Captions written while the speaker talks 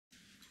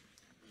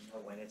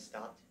it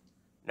stopped?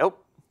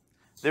 Nope.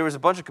 There was a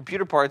bunch of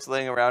computer parts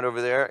laying around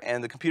over there,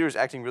 and the computer is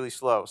acting really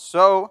slow.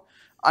 So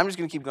I'm just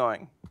going to keep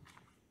going.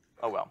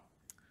 Oh, well.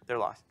 They're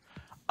lost.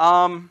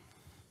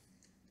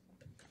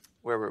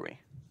 Where were we?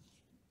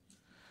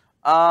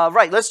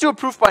 Right, let's do a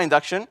proof by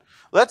induction.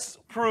 Let's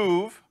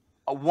prove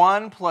a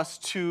 1 plus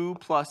 2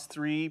 plus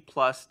 3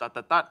 plus ...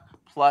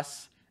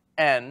 plus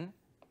n.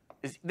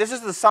 This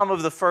is the sum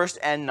of the first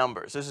n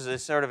numbers. This is a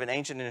sort of an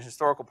ancient and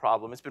historical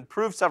problem. It's been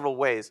proved several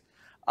ways.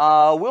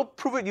 We'll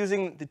prove it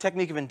using the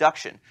technique of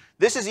induction.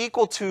 This is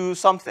equal to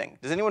something.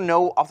 Does anyone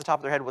know off the top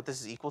of their head what this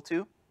is equal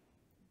to?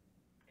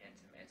 N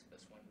times n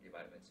plus 1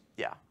 divided by 2.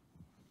 Yeah.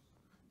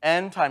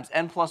 N times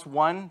n plus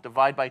 1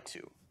 divided by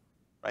 2.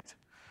 Right?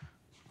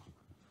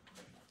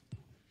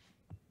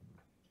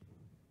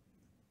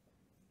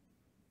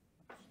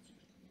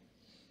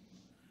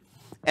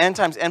 N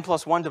times n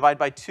plus 1 divided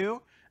by 2.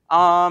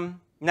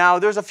 Now,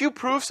 there's a few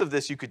proofs of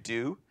this you could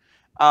do.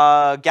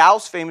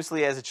 Gauss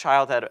famously, as a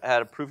child, had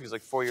a proof. He was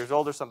like 4 years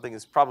old or something.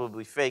 It's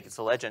probably fake. It's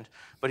a legend.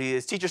 But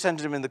his teacher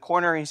sent him in the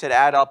corner, and he said,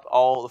 add up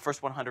all the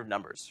first 100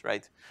 numbers,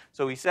 right?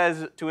 So he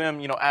says to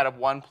him, add up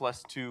 1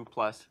 plus 2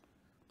 plus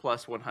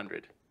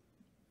 100.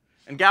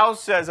 And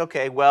Gauss says,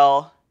 OK,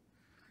 well,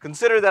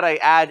 consider that I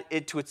add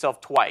it to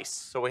itself twice.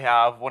 So we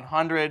have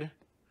 100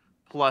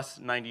 plus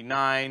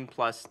 99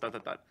 plus ...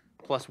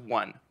 plus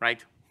 1,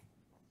 right?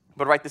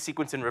 But write the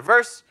sequence in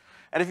reverse.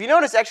 And if you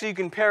notice, actually, you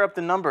can pair up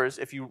the numbers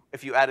if you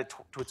add it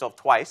to itself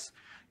twice.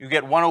 You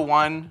get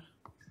 101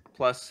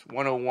 plus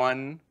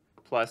 101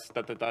 plus ...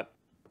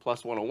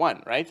 plus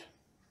 101, right?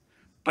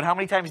 But how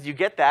many times do you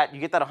get that? You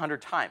get that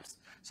 100 times.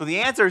 So the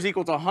answer is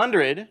equal to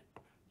 100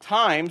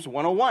 times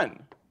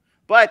 101.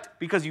 But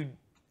because you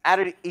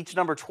added each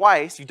number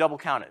twice, you double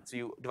count it. So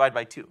you divide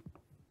by 2.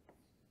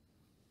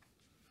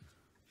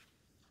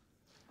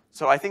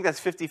 So I think that's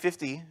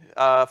 5050,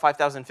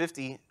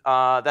 5050.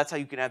 That's how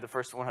you can add the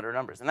first 100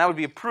 numbers. And that would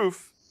be a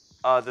proof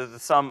that the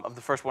sum of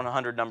the first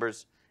 100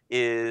 numbers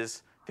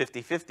is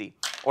 5050.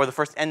 Or the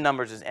first n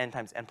numbers is n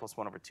times n plus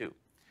 1 over 2.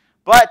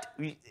 But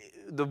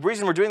the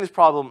reason we're doing this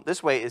problem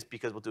this way is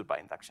because we'll do it by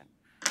induction,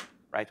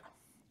 right?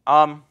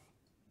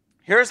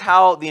 Here's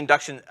how the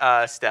induction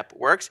step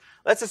works.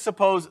 Let's just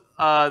suppose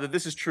that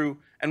this is true,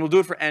 and we'll do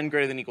it for n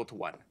greater than or equal to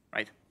 1,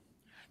 right?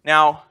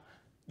 Now,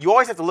 you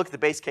always have to look at the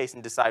base case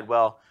and decide,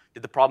 well,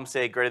 did the problem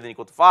say greater than or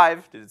equal to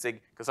 5? Did it say,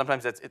 because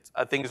sometimes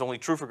a thing is only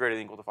true for greater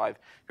than or equal to 5,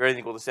 greater than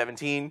or equal to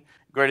 17,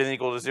 greater than or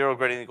equal to 0,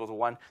 greater than or equal to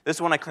 1. This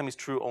one I claim is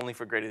true only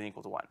for greater than or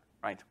equal to 1,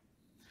 right?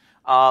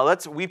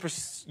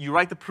 You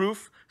write the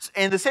proof.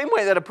 In the same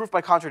way that a proof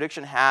by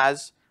contradiction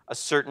has a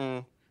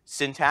certain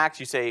syntax,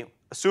 you say,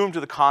 assume to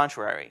the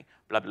contrary,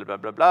 blah, blah, blah,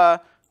 blah, blah,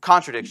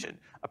 contradiction.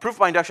 A proof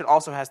by induction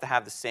also has to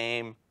have the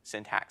same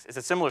syntax. It's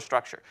a similar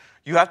structure.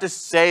 You have to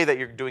say that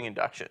you're doing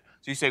induction.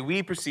 So you say,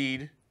 we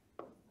proceed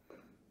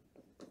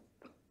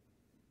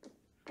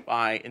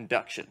by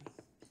induction,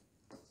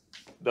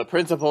 the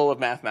principle of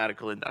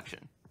mathematical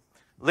induction.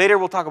 Later,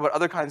 we'll talk about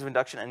other kinds of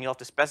induction, and you'll have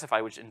to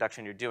specify which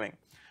induction you're doing.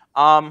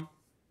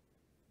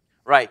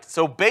 Right,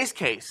 so base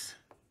case.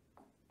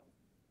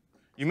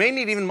 You may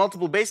need even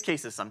multiple base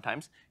cases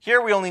sometimes.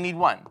 Here, we only need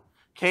one.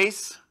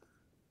 Base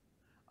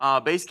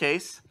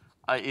case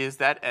is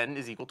that n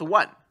is equal to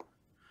 1.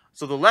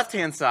 So the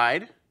left-hand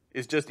side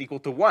is just equal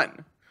to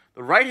 1.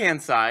 The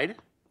right-hand side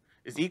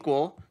is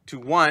equal to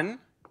 1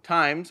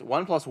 times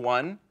 1 plus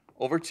 1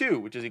 over 2,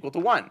 which is equal to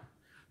 1.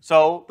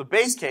 So the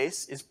base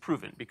case is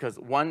proven because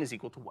 1 is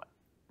equal to 1,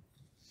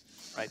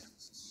 right?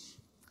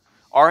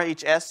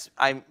 RHS,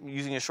 I'm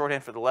using a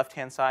shorthand for the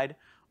left-hand side.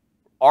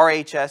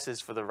 RHS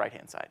is for the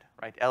right-hand side,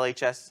 right?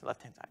 LHS,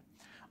 left-hand side.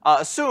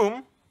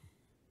 Assume,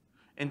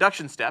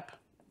 induction step.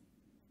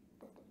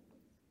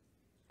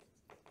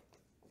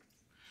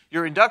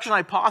 Your induction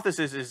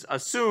hypothesis is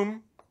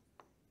assume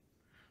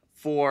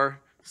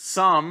for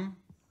some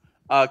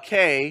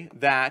k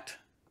that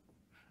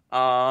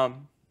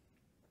 1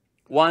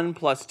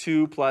 plus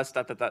 2 plus ...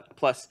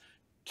 plus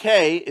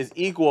k is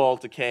equal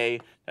to k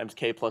times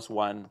k plus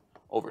 1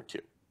 over 2.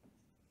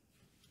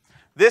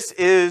 This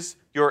is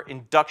your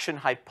induction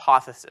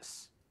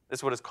hypothesis. This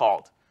is what it's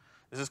called.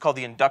 This is called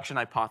the induction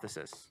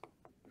hypothesis.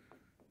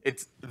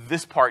 It's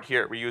this part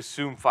here where you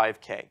assume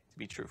 5k to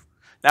be true.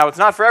 Now, it's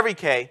not for every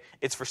k.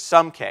 It's for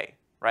some k,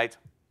 right?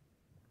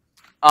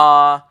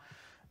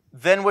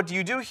 Then what do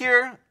you do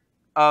here?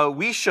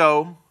 We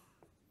show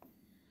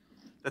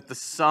that the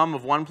sum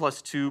of 1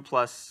 plus 2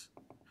 plus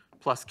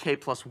k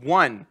plus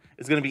 1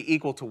 is going to be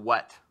equal to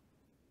what?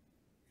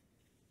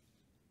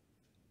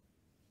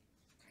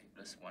 K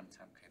plus 1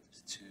 times k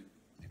plus 2.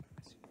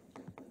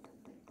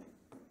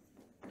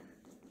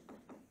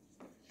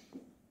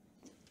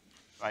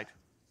 Right?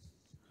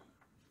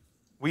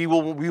 We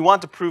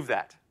want to prove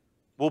that.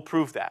 We'll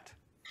prove that.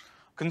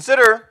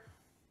 Consider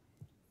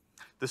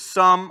the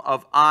sum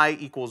of I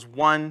equals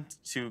 1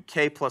 to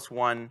k plus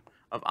 1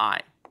 of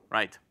I,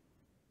 right?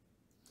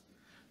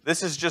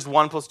 This is just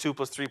 1 plus 2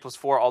 plus 3 plus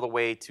 4 all the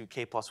way to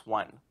k plus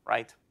 1,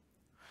 right?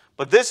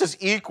 But this is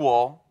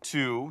equal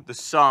to the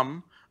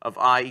sum of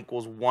I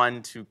equals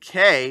 1 to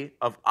k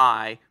of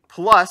I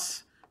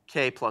plus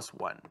k plus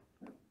 1.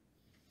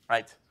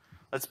 Right?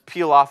 Let's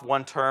peel off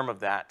one term of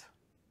that.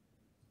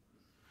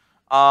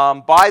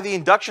 By the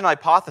induction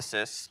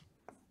hypothesis,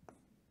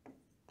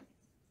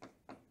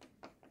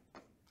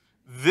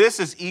 this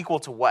is equal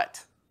to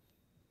what?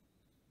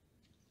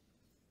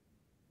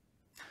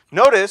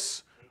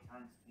 Notice, K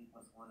times k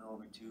plus 1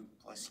 over 2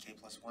 plus k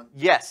plus 1?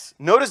 yes,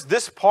 notice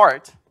this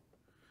part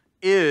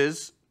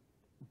is,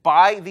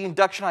 by the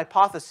induction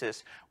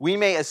hypothesis, we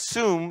may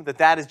assume that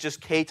that is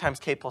just k times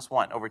k plus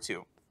 1 over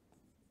 2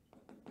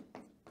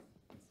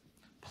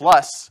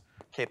 plus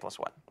k plus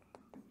 1.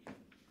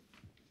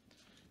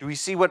 Do we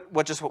see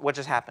what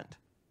just happened?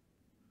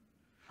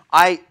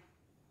 I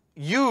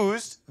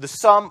used the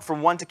sum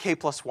from 1 to k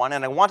plus 1,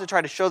 and I want to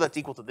try to show that's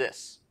equal to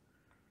this.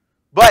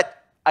 But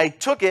I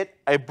took it,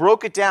 I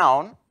broke it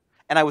down,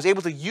 and I was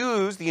able to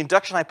use the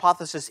induction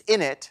hypothesis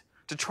in it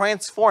to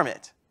transform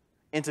it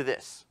into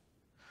this.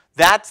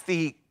 That's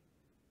the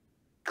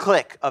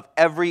click of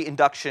every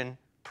induction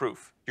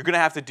proof. You're going to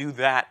have to do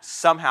that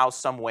somehow,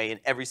 some way in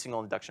every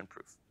single induction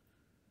proof.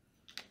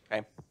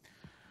 Okay?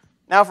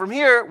 Now from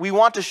here, we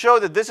want to show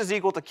that this is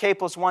equal to k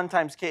plus 1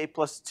 times k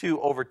plus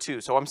 2 over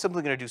 2. So I'm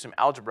simply going to do some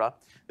algebra.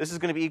 This is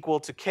going to be equal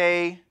to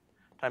k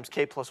times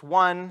k plus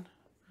 1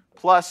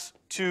 plus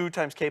 2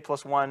 times k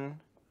plus 1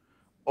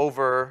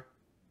 over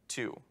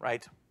 2,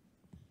 right?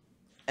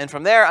 And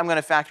from there, I'm going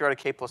to factor out a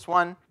k plus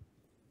 1.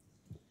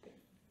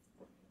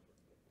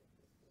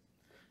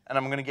 And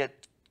I'm going to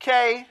get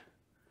k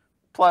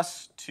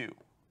plus 2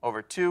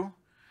 over 2,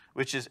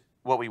 which is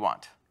what we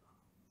want.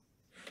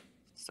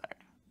 Sorry.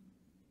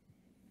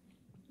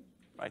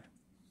 Right?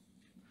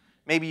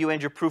 Maybe you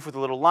end your proof with a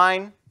little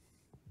line.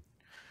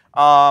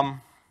 By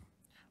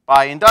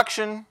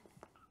induction,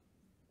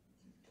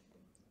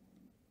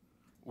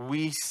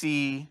 we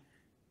see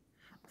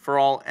for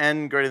all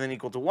n greater than or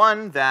equal to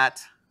 1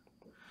 that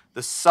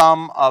the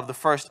sum of the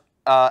first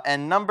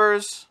n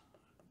numbers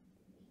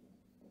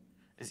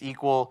is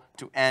equal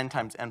to n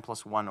times n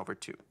plus 1 over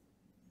 2.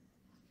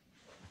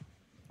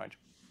 Right.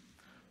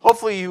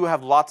 Hopefully you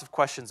have lots of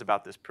questions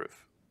about this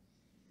proof.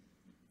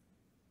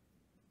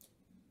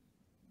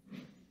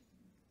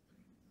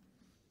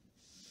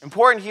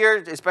 Important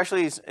here,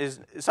 especially, is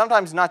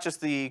sometimes not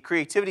just the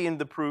creativity in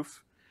the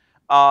proof,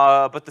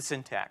 but the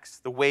syntax,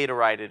 the way to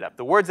write it up.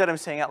 The words that I'm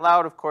saying out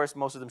loud, of course,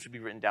 most of them should be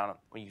written down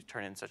when you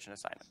turn in such an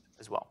assignment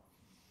as well.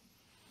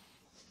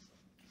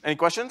 Any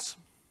questions?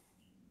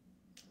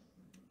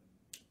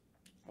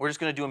 We're just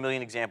going to do a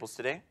million examples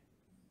today.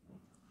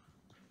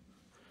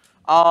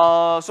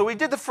 So we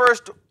did the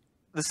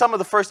sum of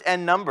the first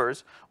n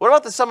numbers. What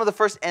about the sum of the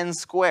first n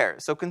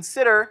squares? So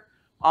consider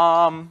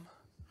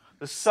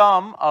the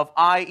sum of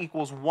I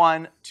equals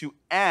 1 to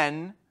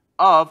n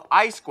of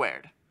I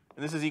squared.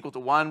 And this is equal to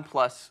 1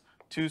 plus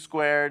 2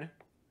 squared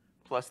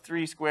plus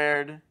 3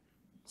 squared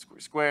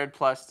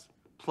plus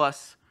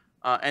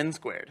n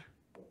squared.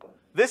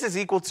 This is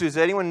equal to, does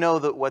anyone know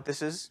what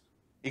this is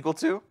equal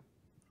to?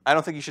 I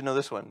don't think you should know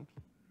this one.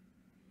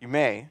 You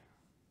may.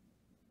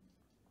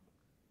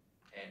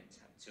 N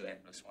times 2n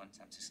plus 1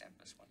 times 6n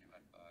plus 1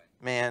 divided by...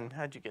 Man,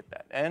 how'd you get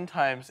that? N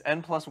times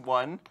n plus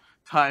 1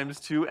 times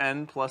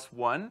 2n plus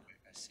 1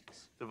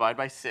 6. divided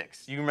by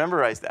 6. You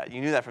memorized that. You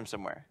knew that from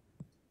somewhere.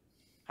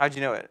 How'd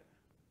you know it?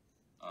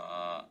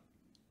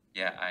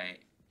 Yeah,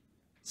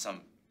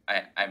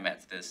 I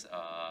met this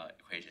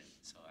equation,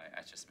 so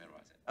I just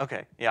memorized it.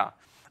 Okay, yeah.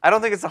 I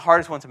don't think it's the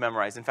hardest one to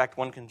memorize. In fact,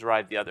 one can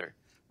derive the other,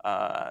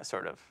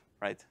 sort of,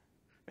 right?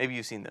 Maybe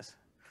you've seen this.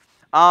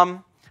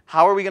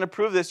 How are we going to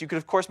prove this? You could,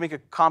 of course, make a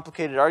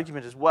complicated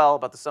argument as well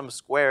about the sum of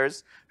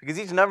squares, because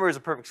each number is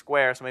a perfect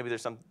square, so maybe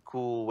there's some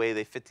cool way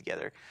they fit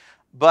together.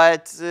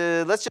 But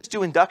let's just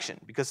do induction,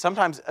 because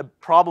sometimes a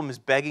problem is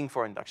begging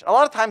for induction. A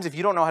lot of times, if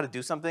you don't know how to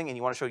do something and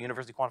you want to show a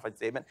universally quantified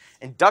statement,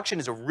 induction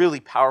is a really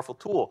powerful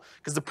tool,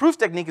 because the proof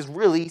technique is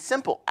really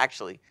simple,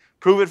 actually.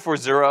 Prove it for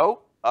 0.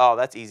 Oh,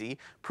 that's easy.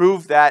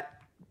 Prove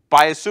that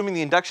by assuming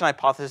the induction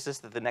hypothesis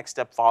that the next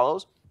step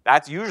follows.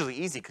 That's usually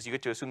easy, because you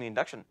get to assume the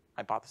induction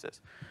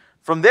hypothesis.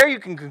 From there, you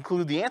can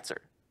conclude the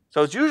answer.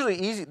 So it's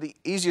usually the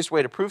easiest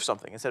way to prove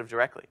something instead of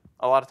directly,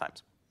 a lot of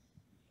times.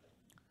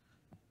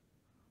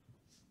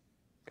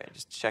 Okay,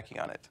 just checking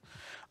on it.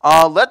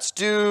 Let's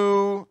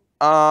do,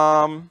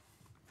 and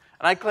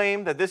I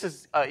claim that this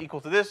is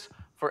equal to this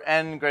for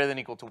n greater than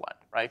or equal to 1,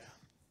 right?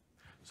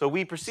 So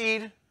we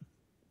proceed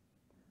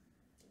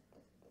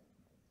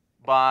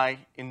by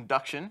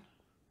induction.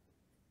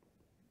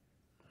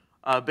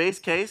 Base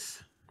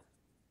case,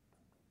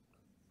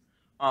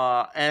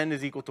 n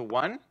is equal to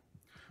 1.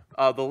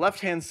 The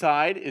left-hand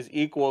side is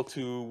equal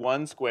to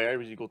 1 squared,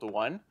 which is equal to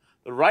 1.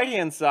 The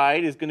right-hand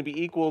side is going to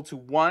be equal to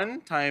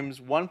 1 times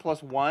 1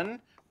 plus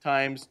 1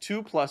 times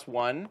 2 plus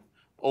 1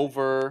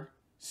 over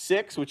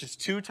 6, which is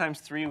 2 times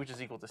 3, which is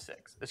equal to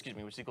 6. Excuse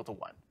me, which is equal to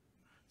 1.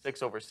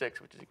 6 over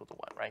 6, which is equal to 1,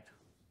 right?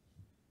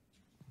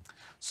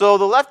 So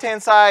the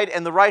left-hand side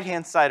and the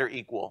right-hand side are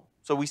equal.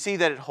 So we see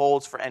that it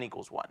holds for n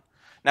equals 1.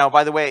 Now,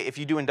 by the way, if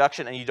you do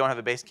induction and you don't have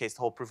a base case,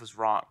 the whole proof is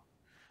wrong.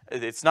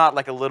 It's not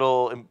like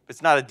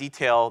it's not a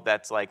detail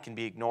that's like can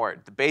be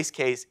ignored. The base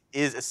case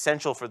is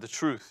essential for the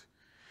truth.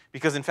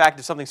 Because in fact,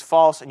 if something's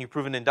false and you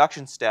prove an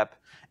induction step,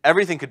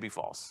 everything could be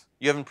false.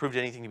 You haven't proved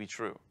anything to be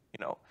true.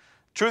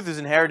 Truth is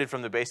inherited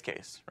from the base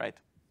case, right?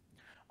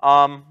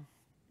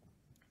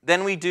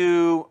 Then we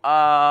do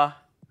their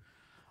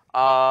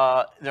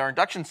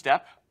induction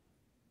step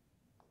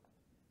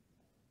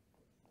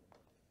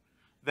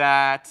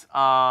that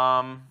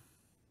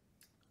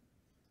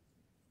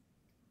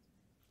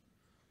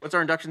what's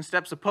our induction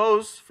step?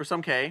 Suppose for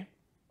some k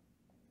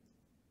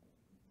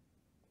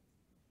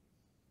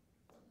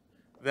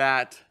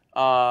that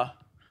the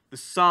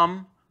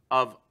sum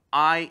of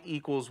I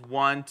equals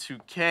 1 to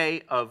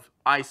k of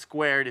I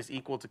squared is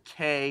equal to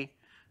k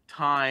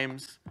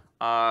times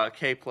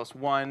k plus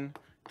 1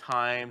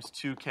 times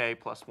 2k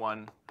plus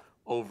 1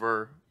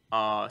 over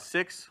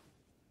 6.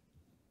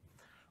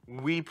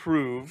 We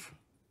prove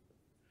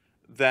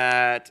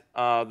that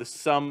the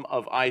sum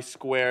of I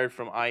squared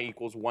from I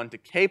equals 1 to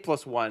k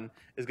plus 1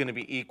 is going to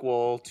be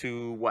equal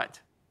to what?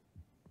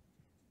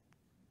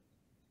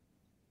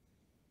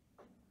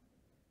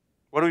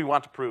 What do we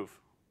want to prove?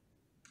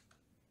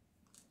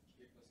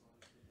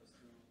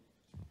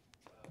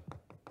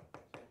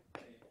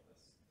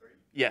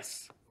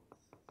 Yes.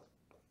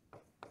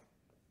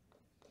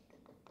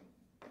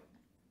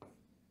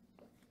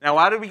 Now,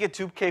 how did we get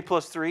 2k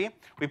plus 3?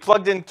 We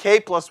plugged in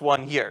k plus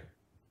 1 here.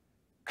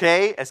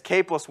 K as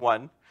k plus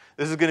 1.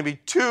 This is going to be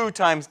 2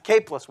 times k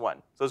plus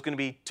 1. So it's going to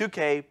be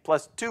 2k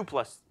plus 2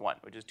 plus 1,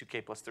 which is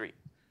 2k plus 3,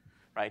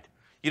 right?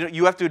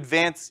 You have to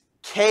advance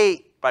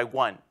k by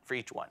 1 for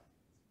each one.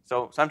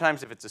 So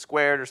sometimes if it's a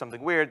squared or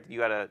something weird, you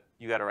gotta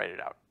write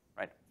it out,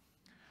 right?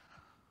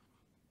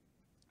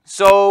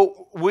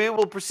 So we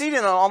will proceed in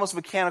an almost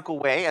mechanical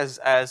way as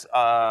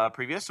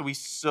previous.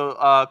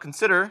 So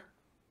consider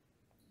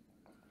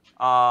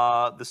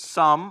the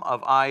sum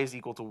of I is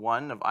equal to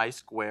 1 of I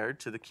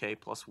squared to the k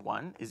plus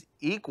 1 is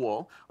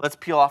equal. Let's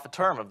peel off a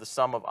term of the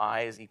sum of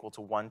I is equal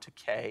to 1 to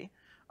k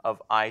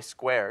of I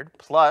squared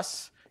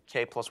plus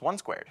k plus 1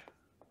 squared.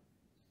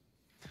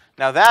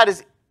 Now that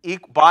is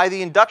by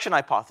the induction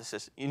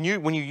hypothesis. When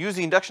you use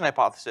the induction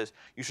hypothesis,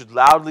 you should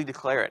loudly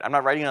declare it. I'm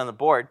not writing it on the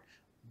board,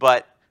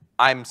 but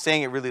I'm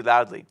saying it really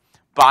loudly.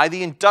 By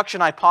the induction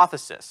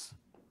hypothesis,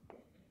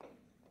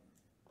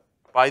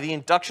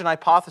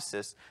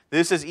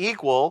 this is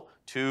equal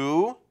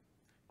to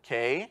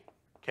k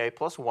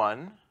plus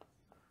 1,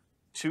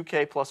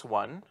 2k plus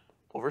 1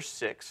 over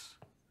 6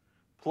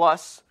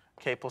 plus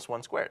k plus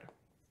 1 squared.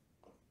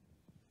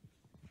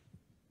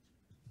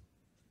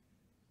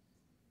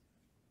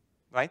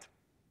 Right?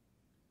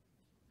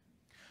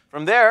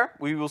 From there,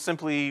 we will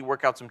simply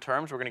work out some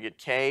terms. We're going to get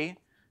k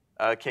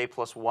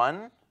plus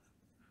 1,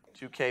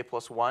 2k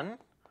plus 1,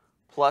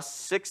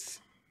 plus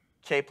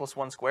 6k plus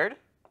 1 squared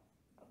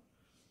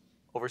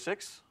over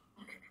 6.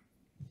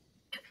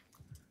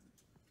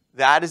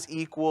 That is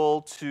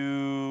equal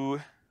to,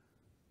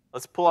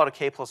 let's pull out a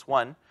k plus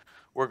 1.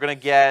 We're going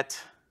to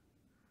get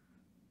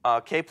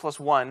k plus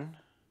 1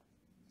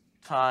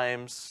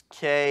 times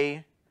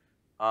k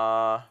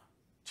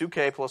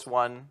 2k plus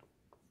 1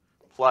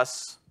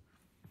 plus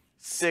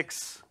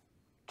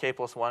 6k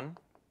plus 1,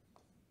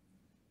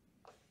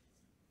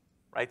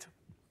 right?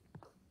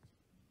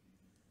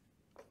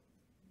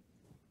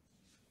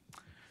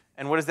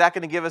 And what is that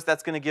going to give us?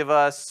 That's going to give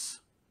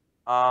us,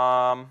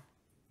 I'll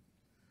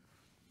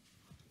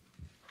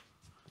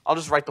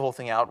just write the whole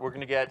thing out. We're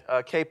going to get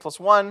k plus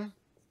 1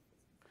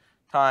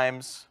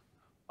 times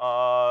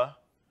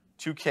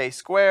 2k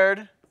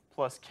squared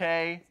plus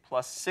k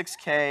plus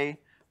 6k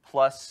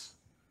plus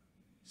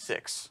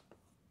 6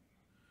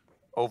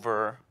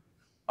 over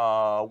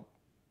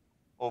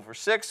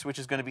 6, which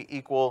is going to be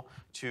equal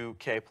to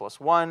k plus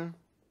 1.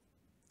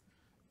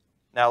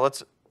 Now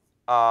let's,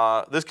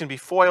 this can be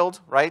FOILed,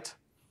 right?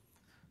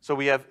 So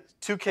we have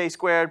 2k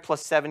squared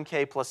plus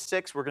 7k plus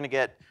 6. We're going to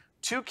get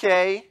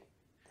 2k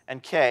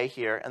and k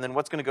here. And then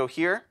what's going to go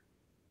here?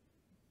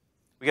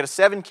 We got a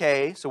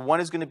 7k, so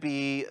 1 is going to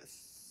be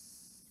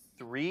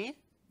 3.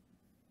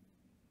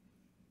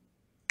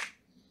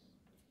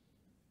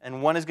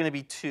 And 1 is going to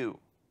be 2,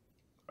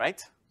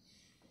 right?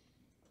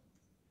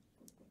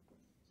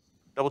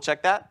 Double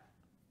check that.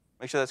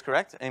 Make sure that's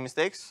correct. Any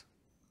mistakes?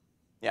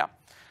 Yeah.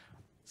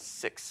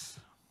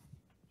 6.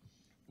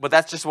 But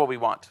that's just what we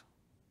want,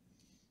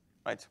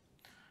 right?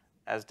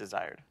 As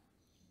desired.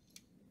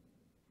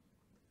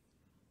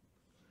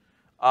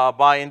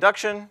 By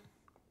induction,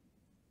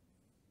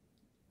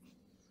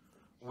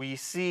 we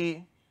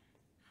see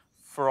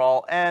for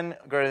all n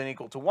greater than or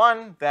equal to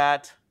 1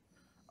 that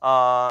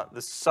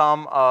the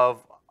sum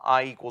of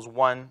I equals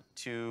 1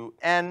 to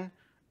n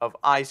of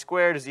I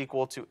squared is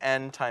equal to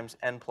n times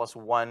n plus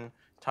 1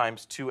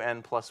 times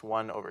 2n plus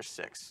 1 over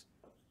 6.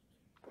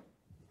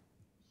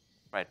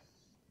 Right.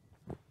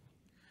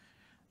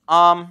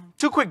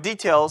 2 quick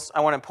details I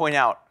want to point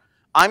out.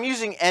 I'm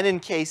using n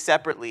and k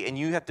separately, and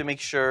you have to make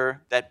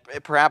sure that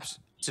perhaps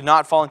to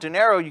not fall into an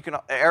error, you can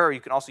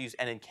also use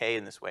n and k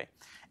in this way.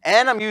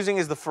 N I'm using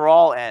is the for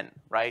all n,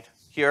 right,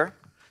 here.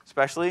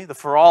 especially. The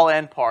for all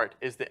n part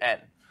is the n.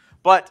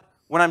 But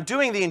when I'm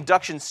doing the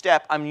induction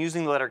step, I'm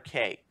using the letter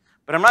k.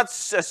 But I'm not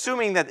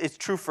assuming that it's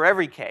true for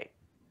every k.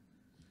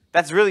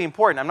 That's really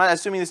important. I'm not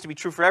assuming this to be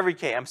true for every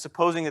k. I'm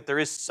supposing that there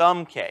is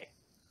some k.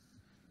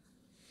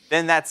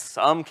 Then that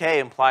some k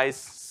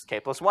implies k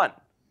plus 1.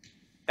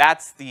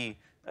 That's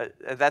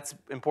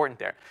important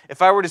there.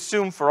 If I were to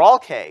assume for all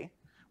k,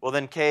 well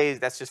then k,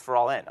 that's just for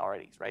all n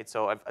already, right?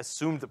 So I've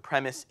assumed the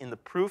premise in the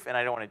proof, and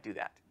I don't want to do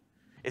that.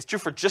 It's true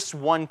for just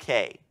one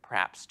k,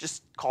 perhaps.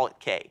 Just call it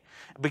k.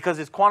 Because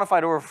it's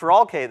quantified over for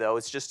all k, though,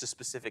 it's just a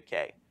specific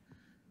k.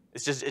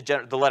 It's just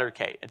the letter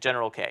k, a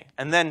general k.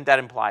 And then that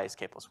implies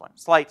k plus 1.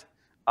 Slight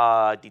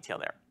detail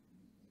there.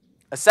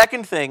 A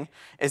second thing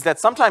is that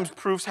sometimes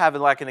proofs have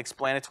like an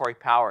explanatory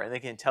power, and they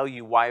can tell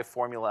you why a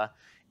formula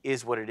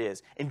is what it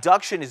is.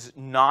 Induction is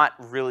not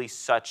really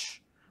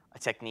such a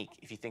technique,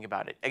 if you think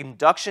about it.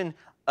 Induction,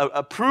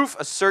 a proof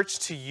asserts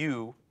to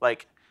you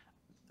like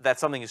that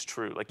something is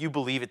true, like you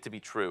believe it to be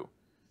true.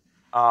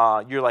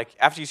 You're like,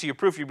 after you see your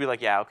proof, you'd be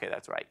like, yeah, okay,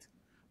 that's right,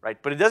 right?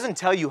 But it doesn't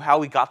tell you how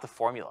we got the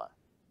formula.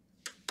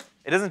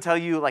 It doesn't tell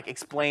you, like,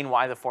 explain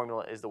why the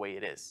formula is the way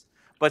it is.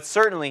 But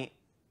certainly,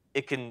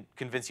 it can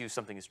convince you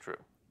something is true,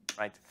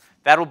 right?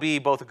 That'll be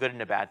both a good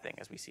and a bad thing,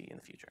 as we see in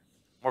the future.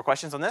 More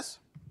questions on this?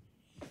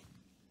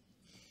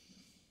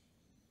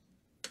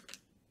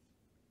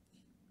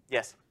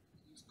 Yes? Can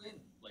you explain,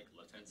 like,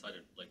 left-hand side,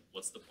 or, like,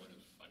 what's the point of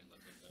finding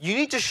left-hand side? You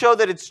need to show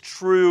that it's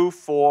true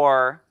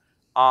for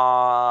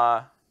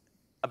a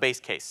base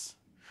case.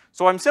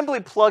 So I'm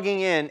simply plugging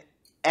in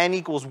n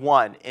equals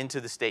 1 into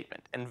the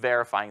statement and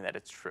verifying that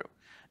it's true.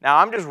 Now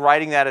I'm just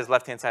writing that as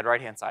left-hand side,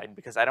 right-hand side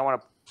because I don't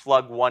want to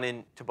plug 1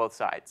 into both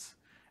sides.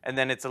 And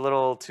then it's a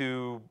little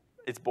too,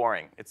 it's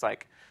boring. It's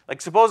like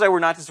suppose I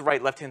were not just to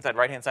write left-hand side,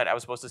 right-hand side, I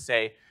was supposed to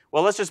say,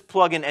 well, let's just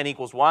plug in n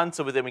equals 1,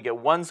 so then we get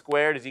 1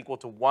 squared is equal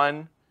to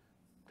 1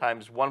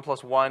 times 1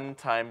 plus 1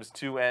 times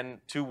 2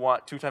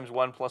 times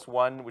 1 plus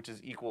 1, which is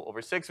equal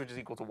over 6, which is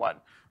equal to 1,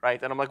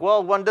 right? And I'm like,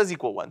 well, 1 does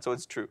equal 1, so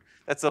it's true.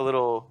 That's a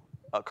little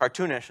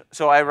cartoonish.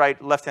 So I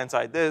write left-hand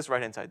side this,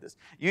 right-hand side this.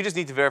 You just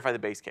need to verify the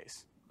base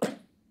case.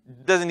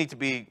 It doesn't need to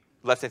be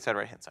left-hand side,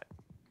 right-hand side.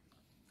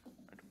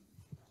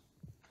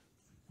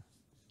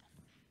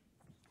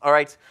 All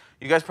right,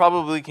 you guys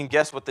probably can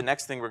guess what the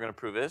next thing we're going to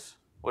prove is.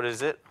 What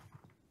is it?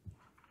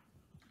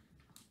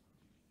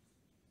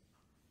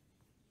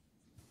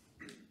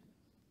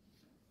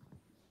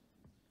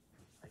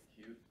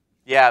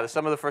 Yeah, the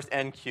sum of the first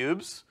n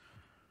cubes.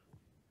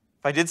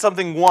 If I did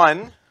something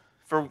 1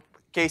 for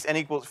case n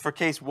equals, for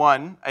case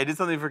 1, I did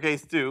something for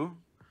case 2,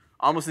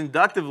 almost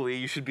inductively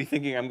you should be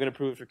thinking I'm going to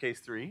prove it for case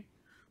 3,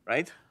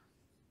 right?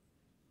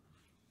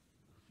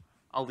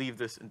 I'll leave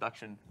this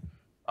induction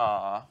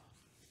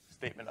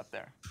statement up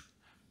there.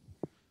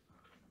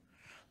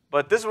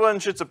 But this one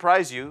should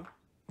surprise you.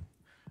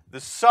 The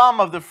sum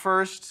of the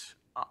first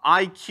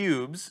I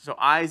cubes, so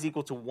I is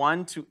equal to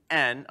 1 to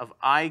n of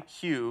I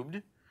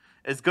cubed,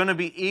 is going to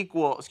be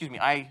equal,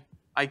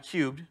 I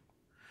cubed,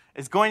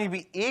 is going to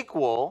be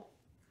equal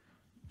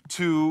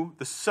to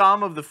the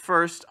sum of the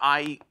first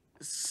I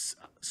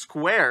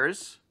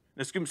squares,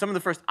 sum of the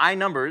first I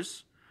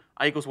numbers,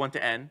 I equals 1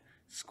 to n,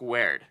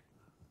 squared.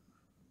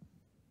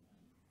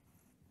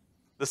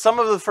 The sum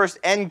of the first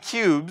n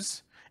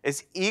cubes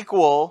is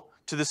equal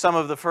to the sum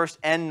of the first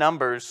n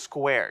numbers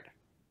squared.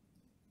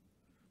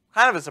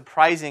 Kind of a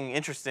surprising,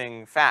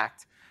 interesting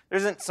fact. There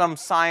isn't some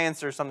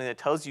science or something that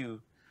tells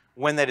you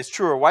when that is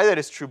true or why that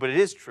is true, but it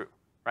is true,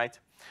 right?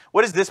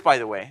 What is this, by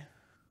the way?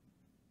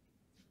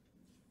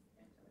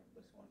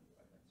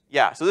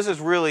 Yeah, so this is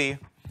really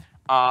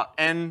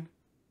n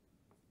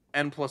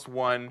plus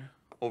 1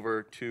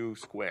 over 2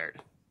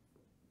 squared,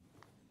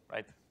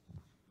 right?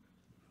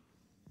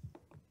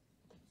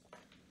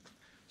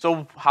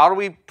 So how do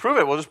we prove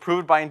it? We'll just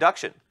prove it by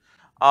induction.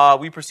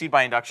 We proceed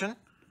by induction.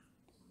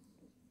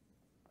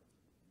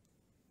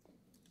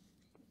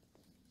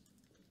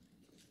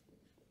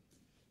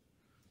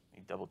 Let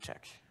me double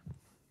check.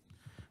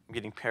 I'm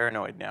getting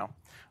paranoid now.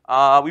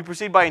 We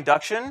proceed by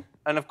induction.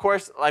 And of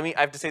course, I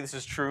have to say this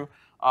is true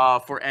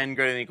for n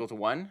greater than or equal to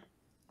 1.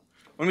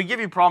 When we give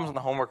you problems on the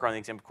homework or on the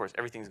exam, of course,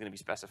 everything's going to be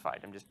specified.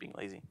 I'm just being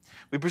lazy.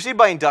 We proceed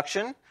by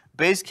induction.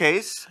 Base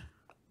case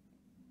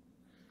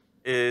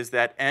is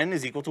that n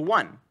is equal to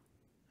 1.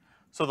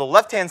 So the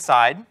left-hand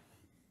side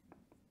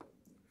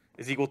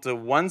is equal to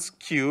 1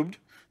 cubed.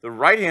 The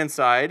right-hand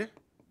side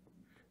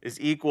is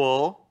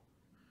equal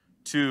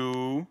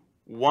to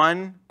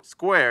 1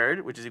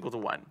 squared, which is equal to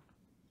 1.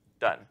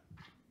 Done.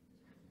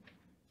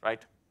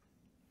 Right?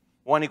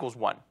 1 equals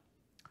 1.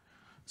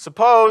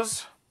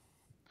 Suppose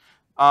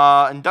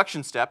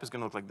induction step is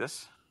going to look like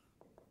this.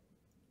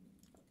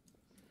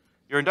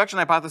 Your induction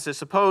hypothesis,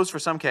 suppose for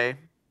some k,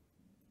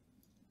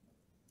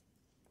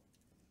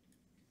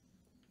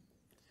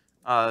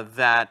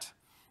 that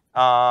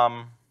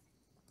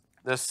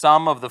the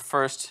sum of the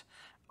first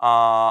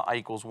I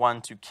equals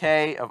 1 to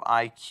k of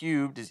I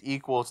cubed is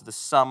equal to the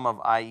sum of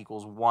I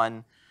equals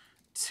 1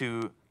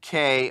 to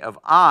k of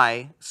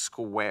I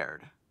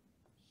squared.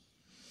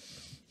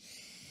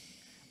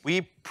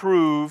 we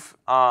prove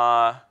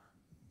that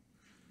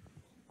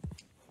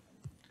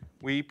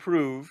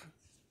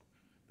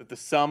the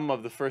sum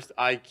of the first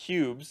I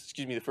cubes,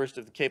 excuse me, the first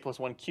of the k plus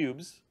 1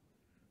 cubes,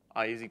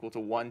 I is equal to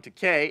 1 to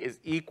k, is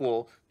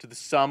equal to the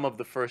sum of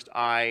the first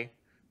I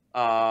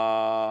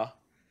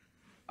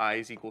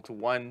is equal to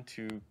 1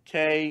 to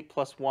k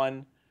plus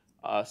 1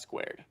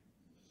 squared.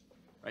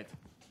 Right?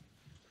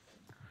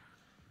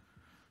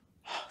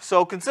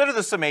 So consider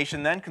the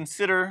summation then.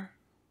 Consider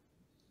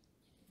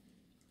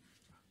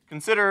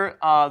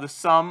the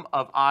sum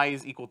of I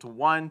is equal to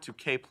 1 to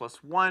k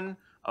plus 1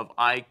 of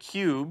I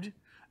cubed.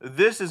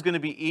 This is going to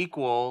be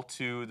equal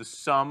to the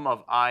sum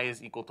of I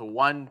is equal to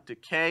 1 to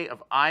k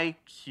of I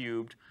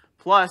cubed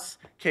plus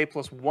k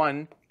plus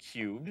 1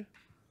 cubed,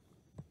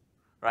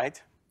 right?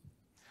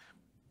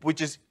 Which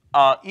is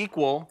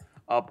equal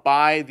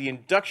by the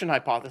induction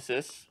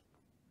hypothesis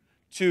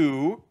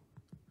to,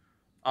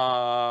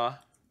 let's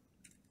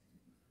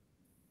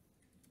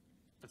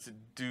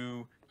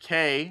do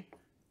k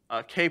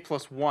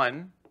plus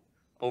 1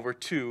 over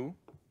 2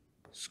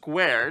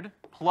 squared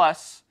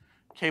plus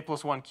k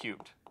plus 1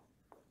 cubed.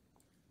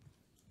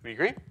 We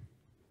agree?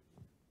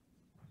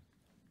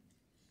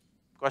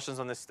 Questions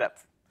on this step?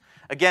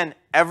 Again,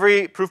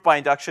 every proof by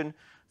induction,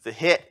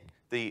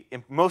 the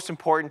most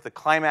important, the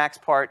climax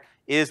part,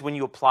 is when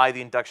you apply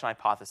the induction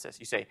hypothesis.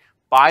 You say,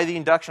 by the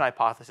induction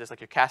hypothesis,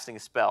 like you're casting a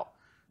spell.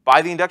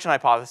 By the induction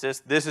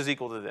hypothesis, this is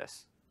equal to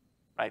this,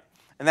 right?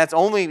 And that's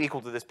only equal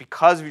to this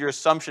because of your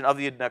assumption of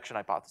the induction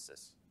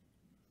hypothesis,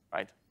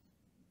 right?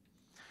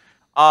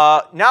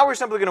 Now we're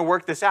simply going to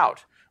work this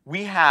out.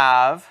 We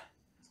have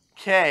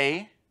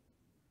k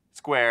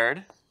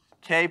squared,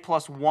 k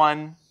plus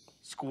 1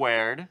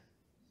 squared,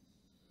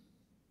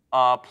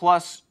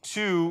 plus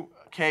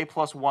 2k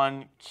plus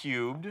 1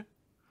 cubed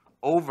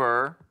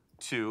over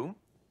 2.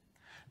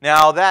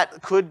 Now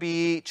that could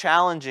be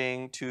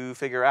challenging to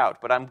figure out,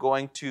 but I'm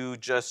going to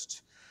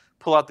just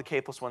pull out the k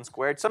plus 1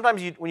 squared.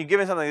 Sometimes when you're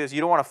given something like this,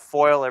 you don't want to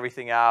FOIL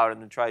everything out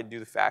and then try to do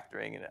the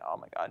factoring, and oh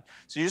my god.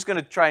 So you're just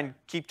going to try and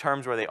keep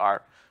terms where they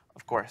are,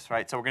 of course,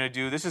 right? So we're going to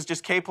do, this is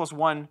just k plus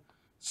 1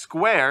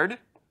 squared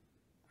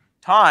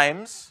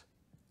times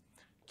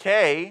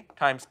k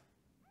times,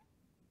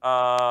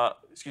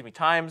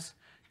 times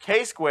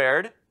k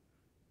squared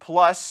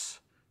plus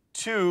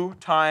 2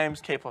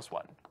 times k plus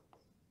 1,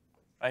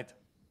 right?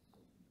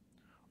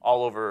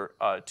 All over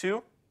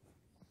 2.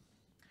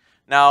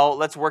 Now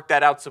let's work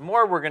that out some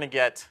more. We're going to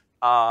get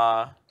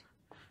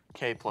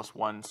k plus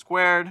 1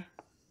 squared,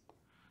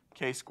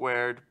 k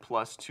squared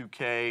plus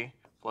 2k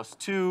plus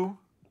 2,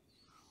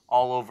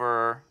 all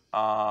over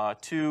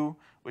 2,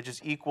 which is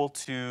equal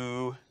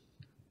to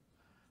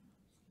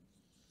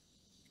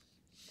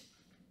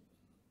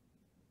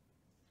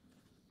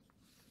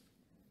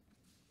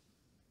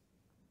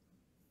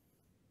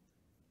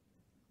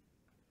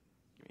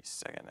give me a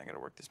second, I got to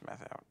work this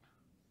math out.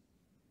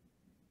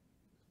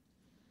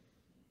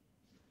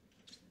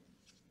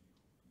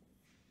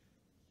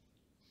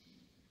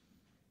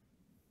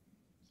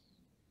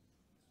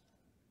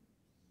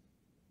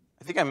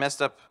 I think I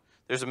messed up.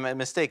 There's a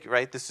mistake,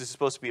 right? This is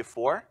supposed to be a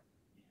 4.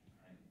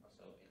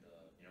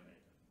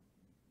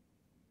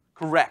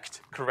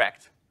 Correct,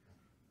 correct.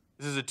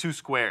 This is a 2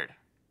 squared.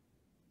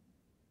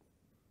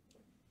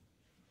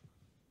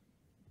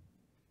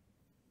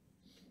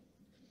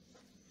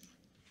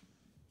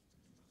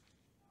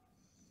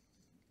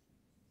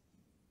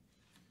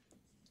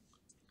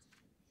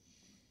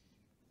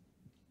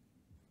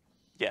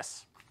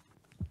 Yes.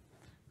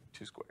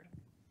 2 squared.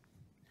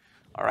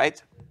 All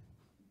right.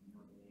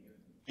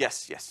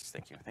 Yes, yes,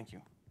 thank you, thank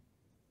you.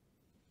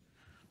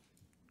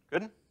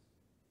 Good?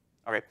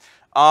 Okay.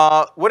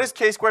 What is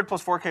k squared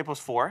plus 4k plus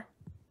 4?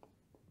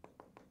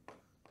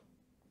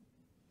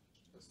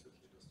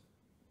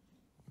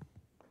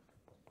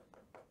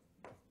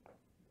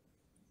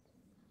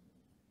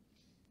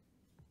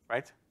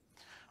 Right?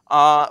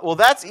 Well,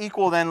 that's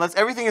equal then.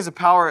 Everything is a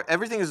power,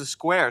 everything is a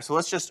square. So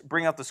let's just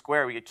bring out the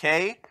square. We get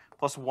k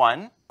plus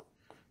 1,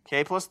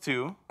 k plus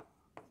 2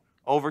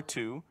 over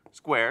 2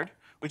 squared,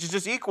 which is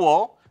just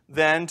equal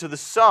then to the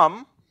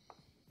sum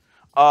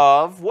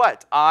of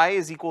what? I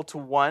is equal to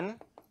 1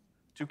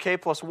 to k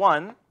plus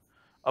 1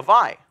 of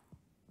I,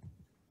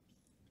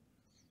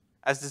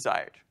 as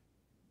desired,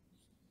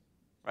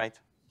 right?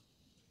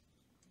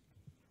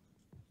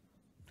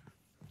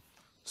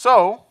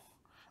 So,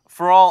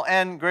 for all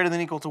n greater than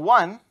or equal to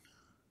 1,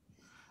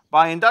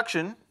 by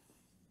induction,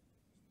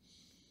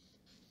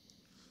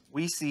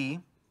 we see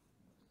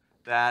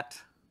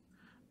that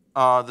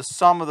the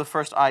sum of the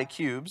first I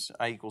cubes,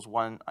 I equals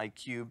 1 I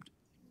cubed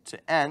to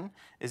n,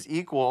 is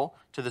equal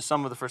to the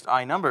sum of the first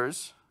I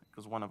numbers,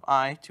 equals 1 of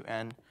I to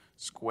n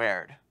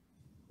squared.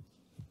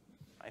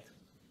 Right?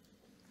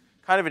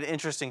 Kind of an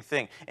interesting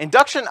thing.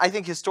 Induction, I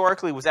think,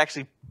 historically was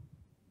actually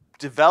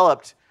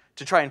developed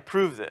to try and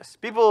prove this.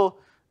 People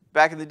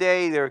back in the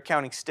day, they were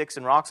counting sticks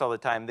and rocks all the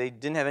time. They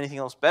didn't have anything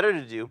else better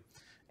to do,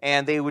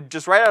 and they would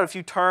just write out a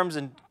few terms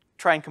and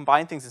try and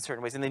combine things in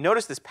certain ways. And they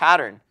noticed this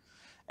pattern.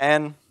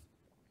 And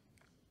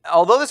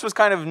although this was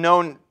kind of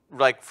known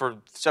like for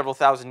several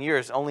thousand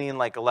years. Only in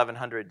like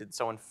 1100 did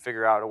someone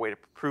figure out a way to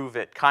prove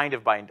it kind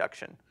of by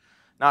induction.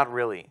 Not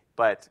really,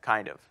 but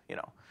kind of, you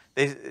know.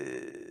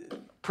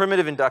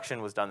 Primitive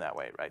induction was done that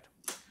way, right?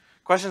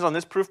 Questions on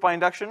this proof by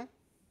induction?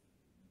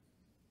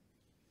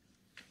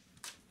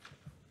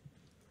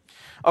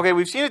 Okay,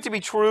 we've seen it to be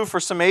true for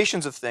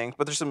summations of things,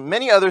 but there's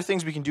many other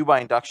things we can do by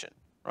induction,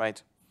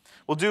 right?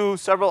 We'll do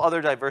several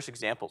other diverse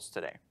examples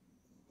today.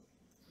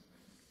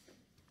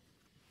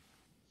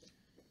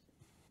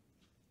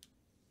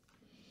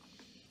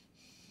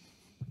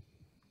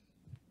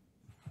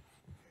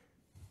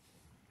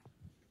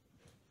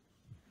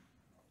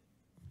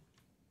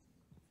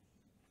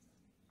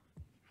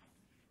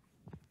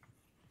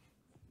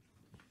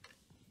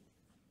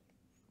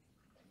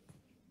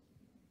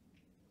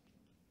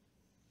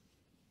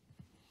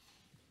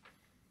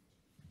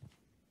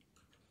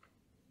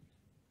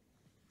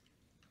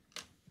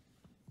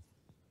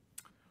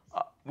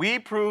 We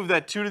prove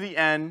that 2 to the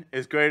n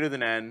is greater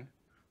than n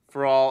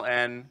for all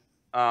n,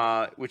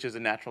 which is a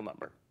natural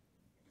number.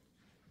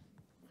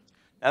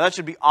 Now that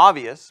should be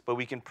obvious, but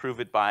we can prove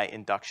it by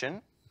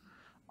induction.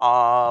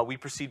 We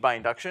proceed by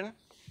induction.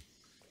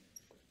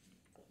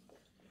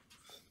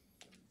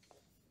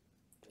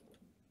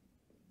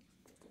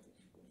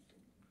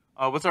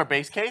 What's our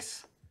base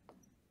case?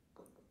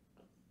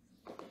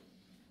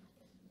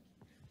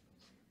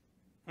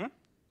 N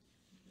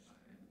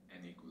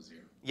equals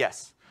 0.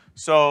 Yes.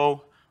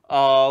 So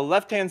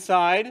left-hand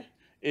side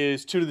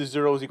is 2 to the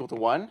 0 is equal to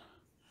 1.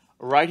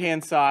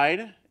 Right-hand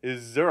side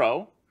is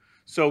 0.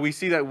 So we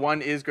see that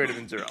 1 is greater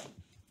than 0.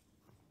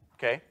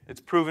 Okay? It's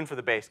proven for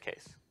the base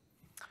case.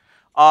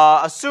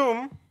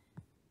 Assume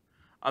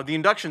the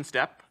induction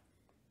step.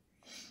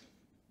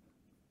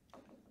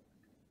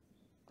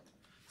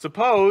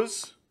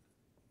 Suppose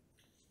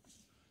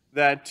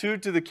that 2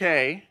 to the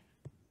k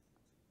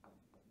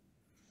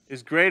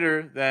is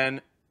greater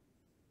than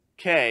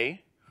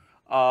k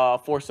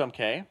for some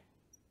k.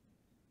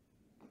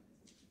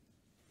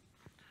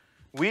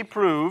 We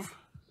prove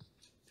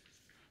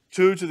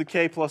 2 to the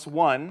k plus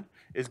 1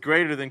 is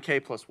greater than k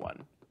plus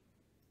 1,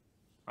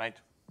 right?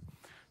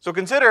 So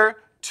consider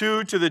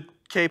 2 to the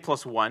k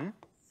plus 1.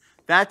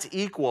 That's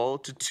equal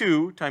to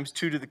 2 times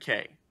 2 to the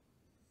k,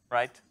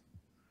 right?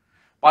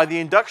 By the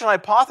induction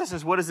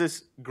hypothesis, what is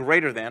this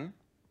greater than?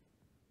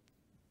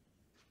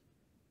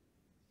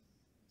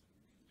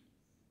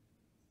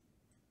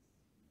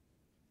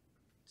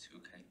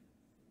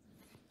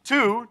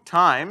 2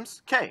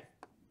 times k.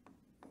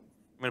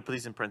 I'm going to put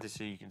these in parentheses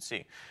so you can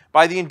see.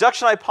 By the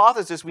induction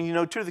hypothesis, we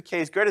know 2 to the k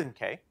is greater than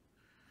k,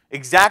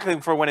 exactly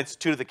for when it's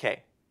 2 to the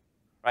k,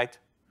 right?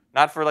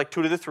 Not for like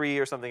 2 to the 3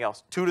 or something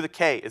else. 2 to the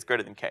k is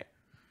greater than k.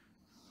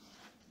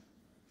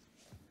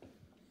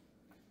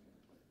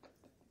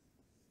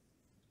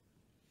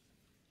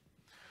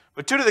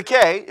 But 2 to the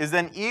k is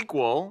then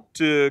equal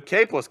to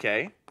k plus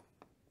k,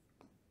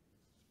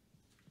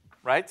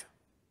 right?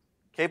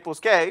 K plus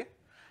k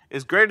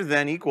is greater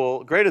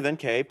than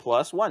k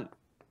plus 1.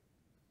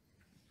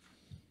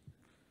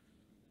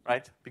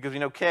 Right? Because we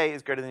know k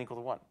is greater than or equal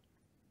to 1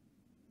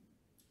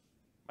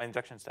 by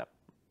induction step.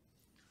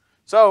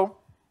 So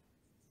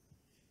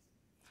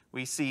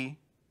we see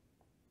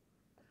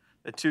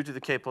that 2 to the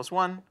k plus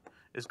 1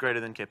 is greater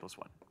than k plus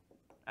 1,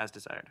 as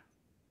desired.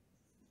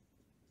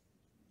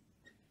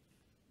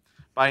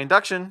 By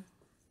induction,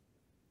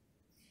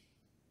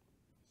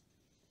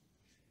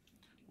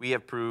 we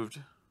have proved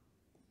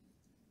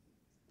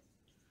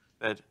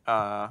that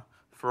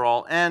for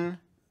all n,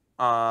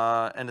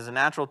 and as a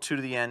natural, 2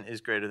 to the n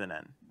is greater than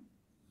n,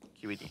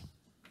 QED.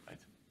 Right?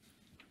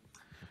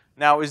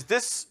 Now, is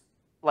this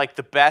like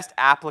the best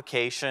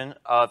application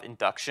of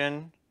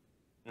induction?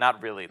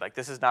 Not really. Like,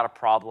 this is not a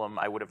problem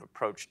I would have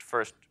approached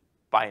first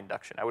by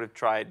induction. I would have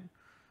tried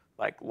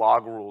like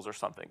log rules or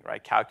something,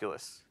 right?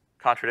 Calculus,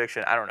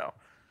 contradiction, I don't know.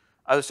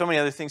 There's so many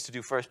other things to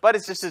do first, but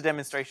it's just a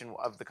demonstration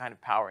of the kind of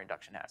power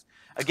induction has.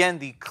 Again,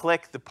 the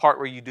part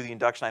where you do the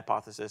induction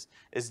hypothesis,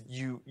 is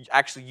you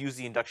actually use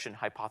the induction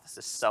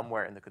hypothesis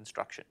somewhere in the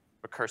construction,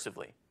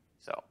 recursively.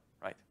 So,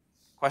 right.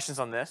 Questions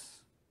on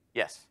this?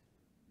 Yes?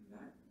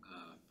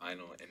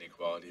 Final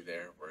inequality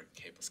there, where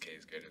k plus k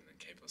is greater than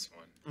k plus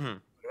 1. Mm-hmm.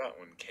 What about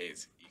when k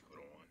is equal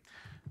to 1?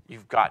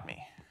 You've got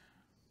me.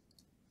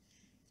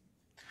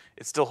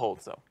 It still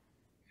holds, though.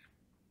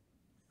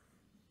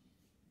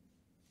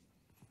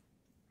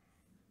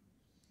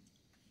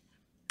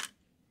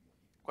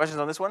 Questions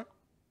on this one?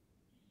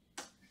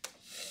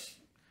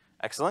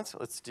 Excellent.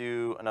 Let's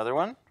do another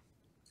one.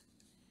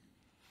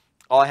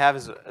 All I have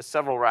is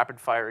several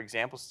rapid-fire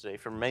examples today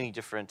from many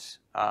different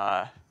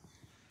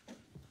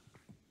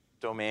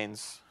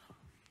domains.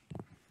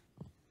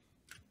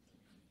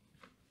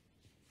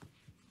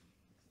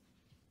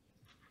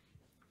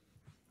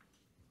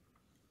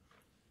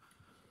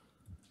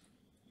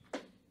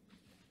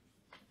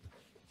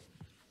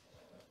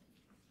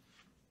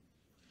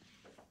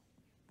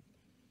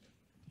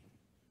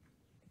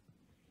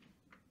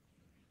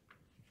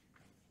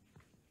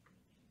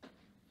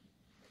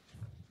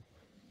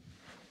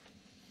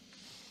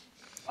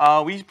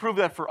 we prove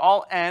that for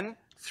all n,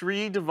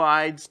 3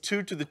 divides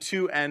 2 to the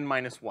 2n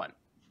minus 1.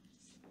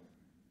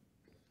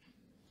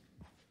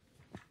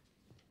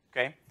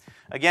 Okay?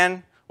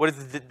 Again, what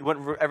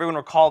everyone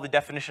recall the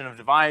definition of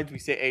divides? We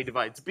say A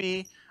divides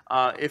B.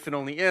 If and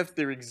only if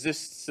there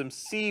exists some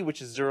C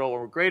which is 0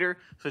 or greater,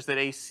 such that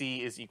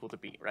AC is equal to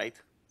B, right?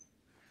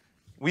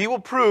 We will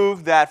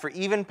prove that for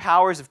even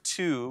powers of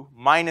 2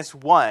 minus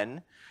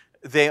 1,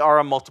 they are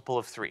a multiple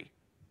of 3.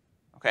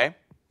 Okay?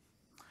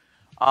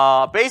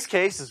 Base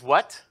case is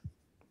what?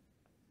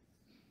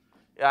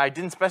 I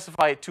didn't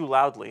specify it too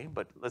loudly,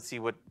 but let's see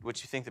what you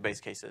think the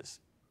base case is.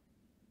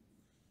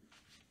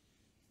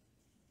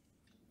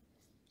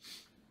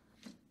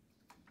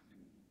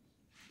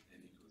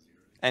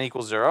 N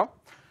equals 0.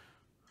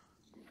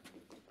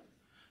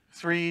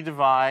 3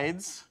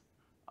 divides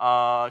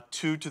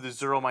 2 to the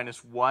 0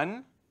 minus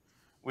 1,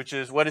 which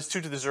is, what is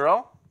 2 to the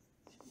 0?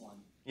 1.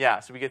 Yeah,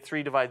 so we get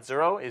 3 divides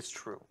 0 is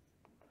true.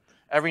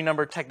 Every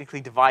number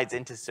technically divides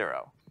into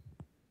 0.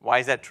 Why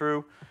is that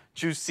true?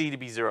 Choose C to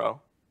be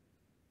 0.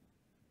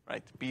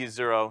 Right? B is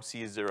 0,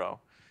 C is 0.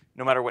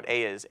 No matter what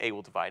A is, A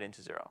will divide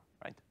into 0.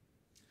 Right?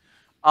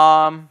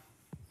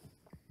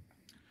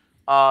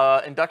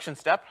 Induction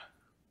step.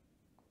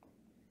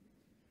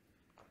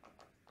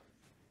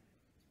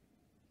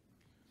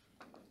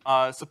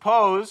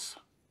 Suppose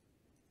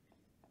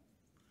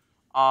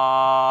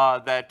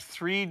that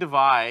 3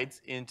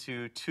 divides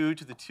into 2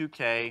 to the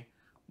 2k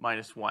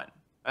minus 1.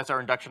 That's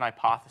our induction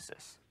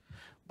hypothesis.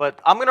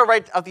 But I'm going to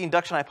write out the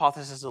induction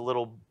hypothesis a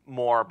little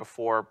more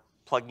before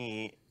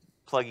plugging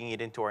it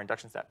into our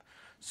induction step.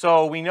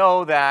 So we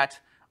know that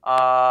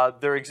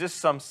there exists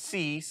some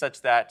C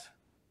such that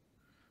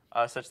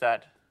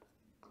 3C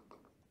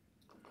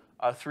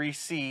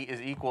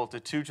is equal to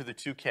 2 to the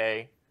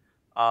 2k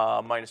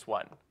minus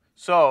 1.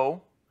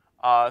 So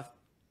 2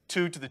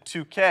 to the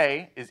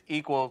 2k is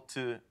equal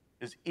to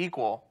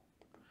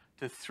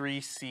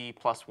 3c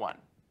plus 1,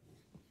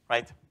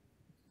 right?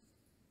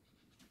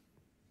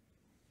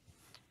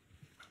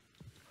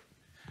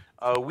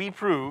 We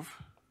prove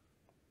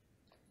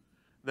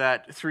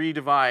that 3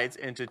 divides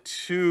into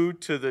 2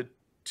 to the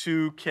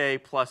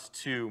 2k plus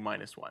 2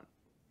 minus 1,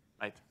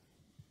 right?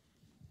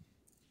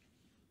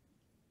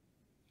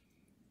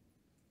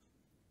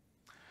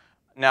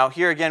 Now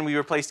here again we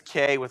replaced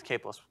k with k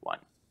plus 1.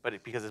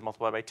 But because it's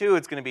multiplied by 2,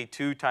 it's going to be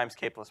 2 times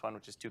k plus 1,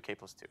 which is 2k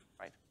plus 2,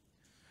 right?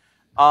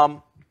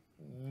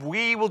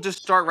 We will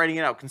just start writing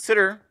it out.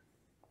 Consider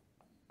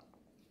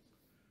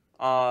 2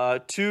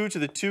 to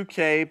the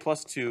 2k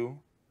plus 2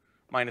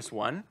 minus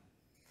 1.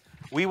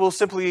 We will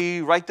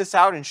simply write this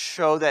out and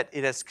show that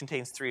it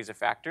contains 3 as a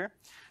factor.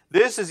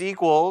 This is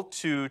equal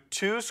to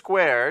 2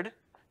 squared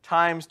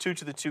times 2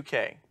 to the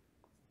 2k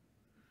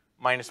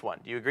minus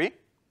 1. Do you agree?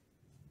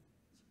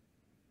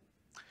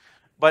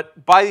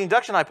 But by the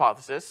induction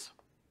hypothesis,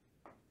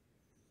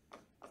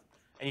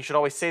 and you should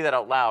always say that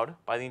out loud,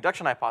 by the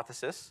induction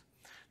hypothesis,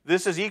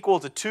 this is equal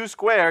to 2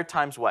 squared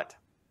times what?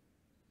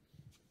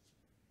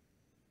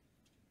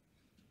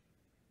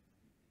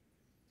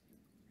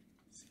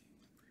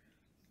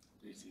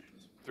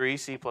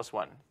 3c plus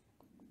 1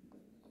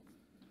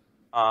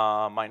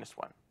 minus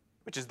 1,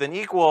 which is then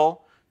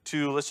equal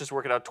to, let's just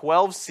work it out,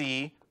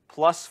 12c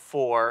plus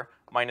 4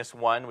 minus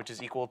 1, which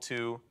is equal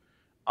to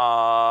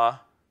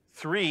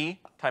 3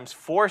 times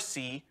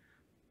 4c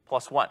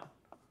plus 1.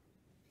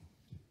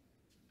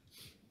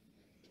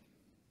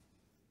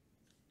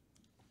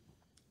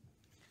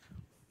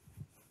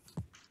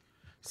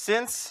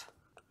 Since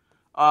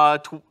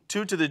 2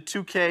 to the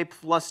 2k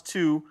plus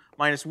 2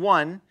 minus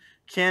 1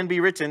 can be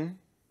written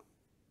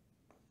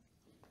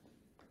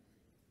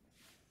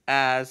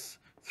as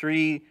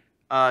 3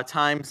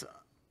 times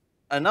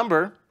a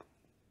number,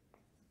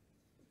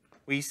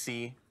 we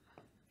see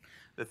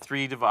that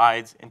 3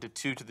 divides into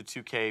 2 to the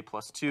 2k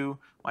plus 2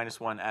 minus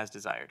 1 as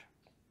desired.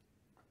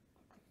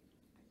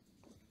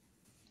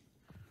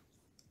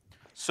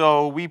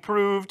 So we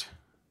proved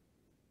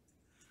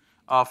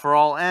for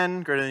all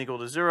n greater than or equal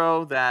to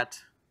 0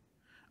 that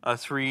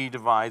 3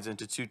 divides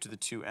into 2 to the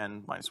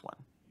 2n minus 1.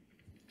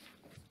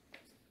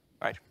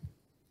 Right.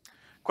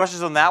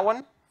 Questions on that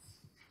one?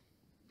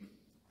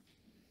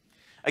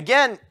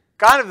 Again,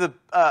 kind of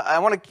I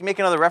want to make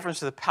another reference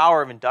to the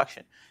power of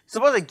induction.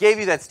 Suppose I gave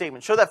you that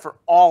statement. Show that for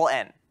all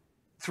n,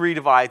 3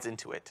 divides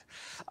into it.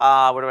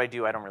 What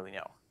do? I don't really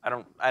know. I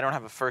don't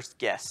have a first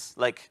guess.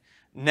 Like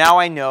now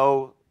I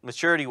know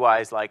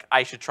maturity-wise, like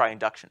I should try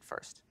induction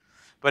first.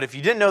 But if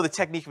you didn't know the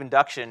technique of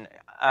induction,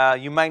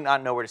 you might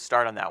not know where to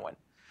start on that one.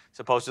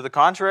 Suppose to the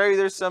contrary,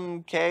 there's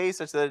some k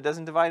such that it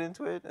doesn't divide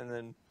into it, and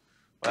then,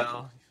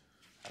 well,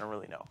 I don't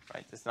really know,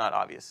 right? It's not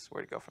obvious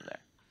where to go from there.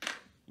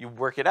 You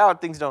work it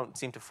out, things don't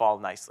seem to fall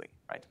nicely,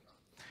 right?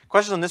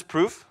 Questions on this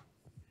proof?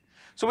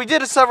 So we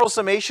did several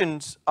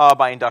summations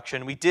by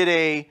induction. We did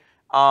a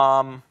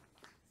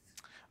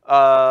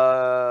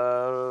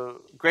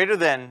greater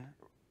than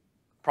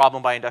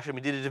problem by induction.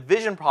 We did a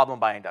division problem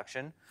by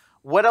induction.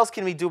 What else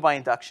can we do by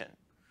induction?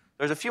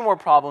 There's a few more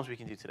problems we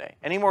can do today.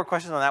 Any more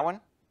questions on that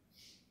one?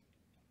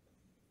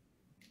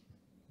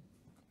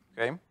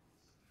 Okay.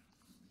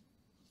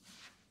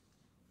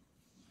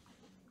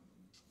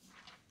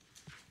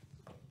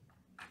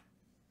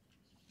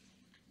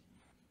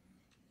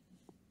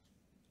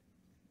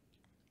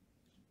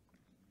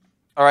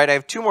 All right, I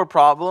have 2 more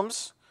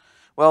problems.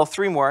 Well,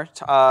 3 more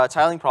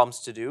tiling problems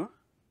to do.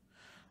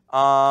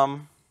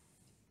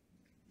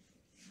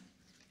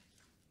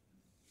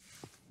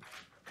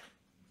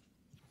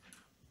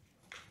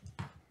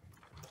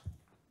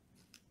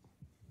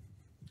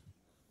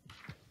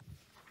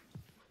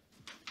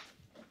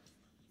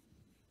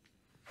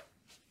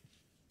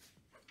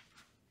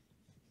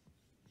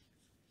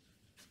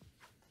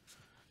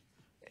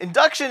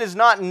 Induction is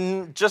not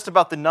just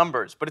about the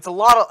numbers, but it's a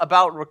lot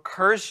about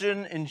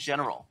recursion in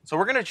general. So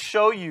we're going to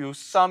show you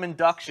some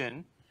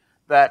induction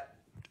that,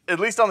 at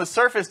least on the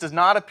surface, does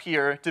not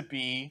appear to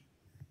be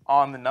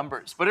on the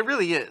numbers, but it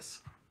really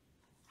is.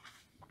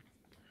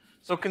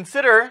 So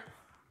consider,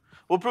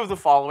 we'll prove the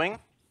following.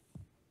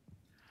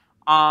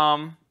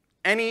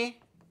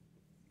 Any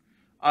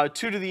 2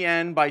 to the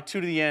n by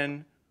 2 to the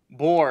n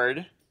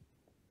board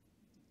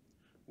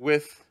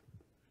with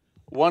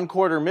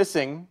 1/4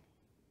 missing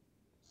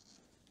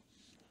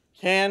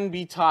can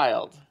be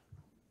tiled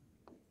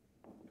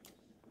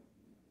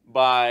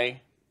by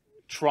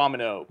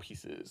triomino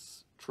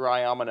pieces,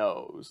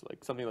 triominoes,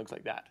 like something looks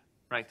like that,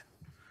 right?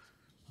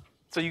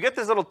 So you get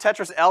this little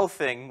Tetris L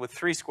thing with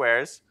 3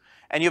 squares,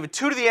 and you have a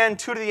 2 to the n,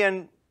 2 to the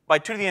n by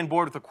 2 to the n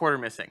board with a 1/4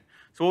 missing.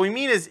 So what we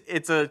mean is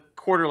it's a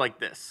 1/4 like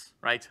this,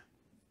 right?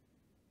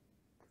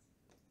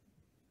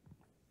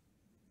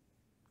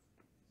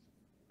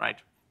 Right.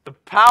 The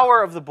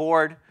power of the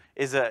board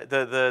is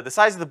the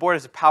size of the board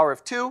is a power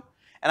of 2.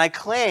 And I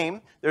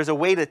claim there's a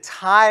way to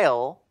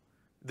tile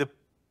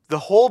the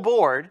whole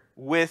board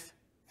with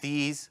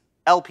these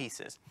L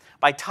pieces.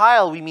 By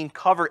tile, we mean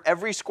cover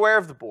every square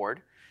of the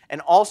board,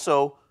 and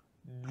also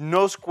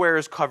no square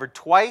is covered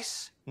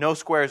twice, no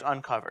square is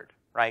uncovered,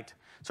 right?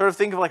 Sort of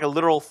think of like a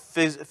literal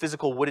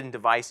physical wooden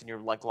device, and you're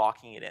like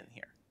locking it in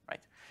here,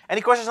 right?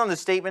 Any questions on the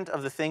statement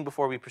of the thing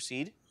before we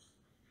proceed?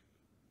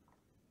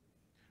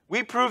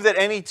 We prove that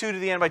any 2 to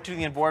the n by 2 to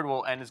the n board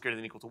will n is greater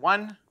than or equal to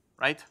 1,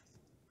 right?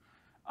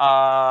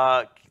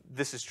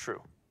 This is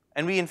true.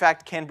 And we, in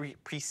fact, can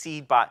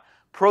proceed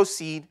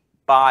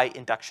by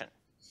induction,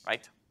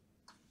 right?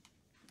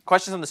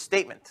 Questions on the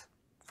statement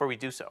before we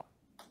do so?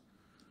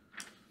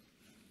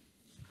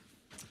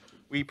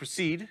 We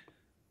proceed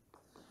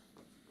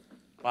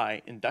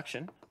by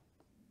induction.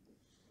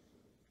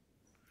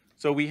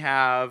 So we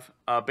have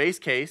a base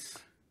case,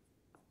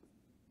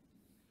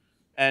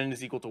 n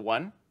is equal to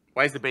 1.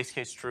 Why is the base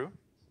case true?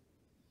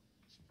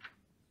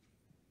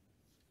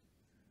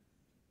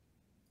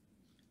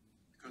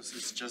 Because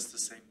it's just the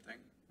same thing.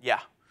 Yeah.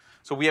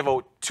 So we have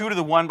a 2 to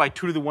the 1 by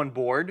 2 to the 1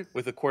 board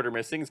with a 1/4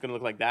 missing. It's going to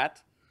look like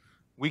that.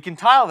 We can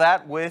tile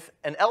that with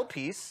an L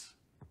piece.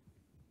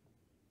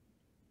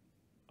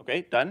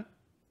 Okay, done.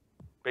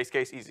 Base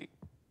case, easy.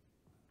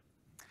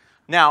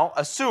 Now,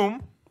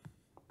 assume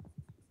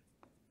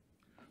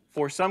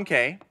for some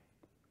k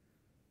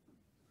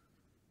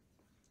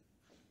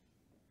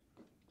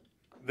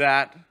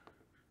that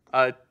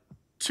a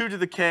 2 to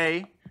the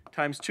k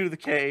times 2 to the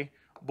k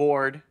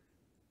board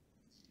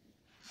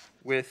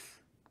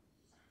with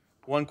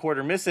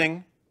 1/4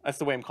 missing, that's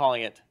the way I'm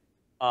calling it,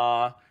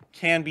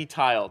 can be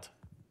tiled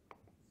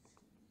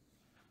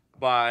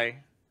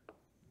by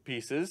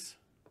pieces.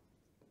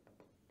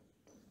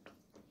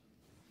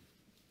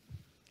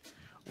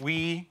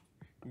 We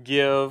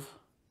give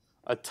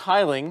a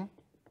tiling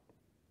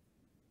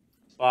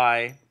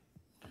by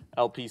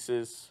L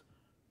pieces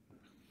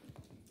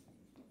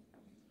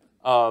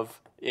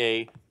of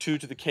a 2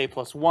 to the k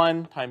plus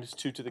 1 times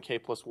 2 to the k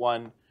plus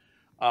 1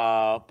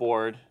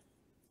 board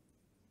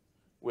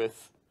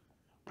with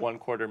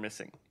 1/4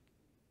 missing.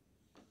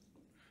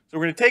 So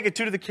we're going to take a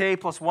 2 to the k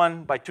plus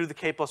 1 by 2 to the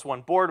k plus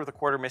 1 board with a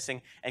 1/4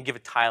 missing and give a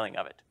tiling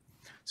of it.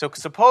 So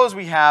suppose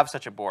we have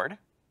such a board.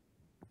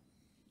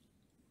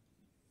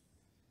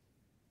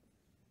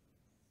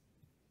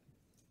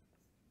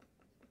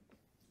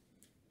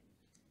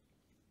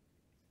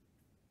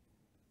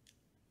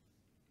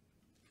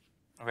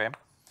 Okay.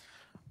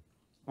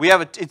 We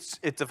have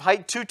it's of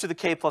height 2 to the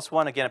k plus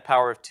 1, again a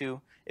power of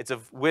 2. It's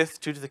of width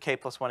 2 to the k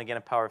plus 1, again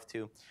a power of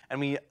 2. And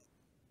we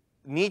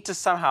need to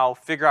somehow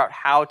figure out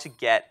how to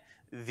get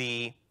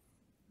the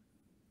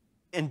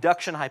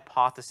induction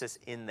hypothesis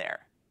in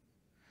there.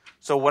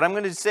 So what I'm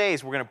going to say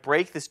is we're going to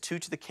break this 2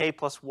 to the k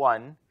plus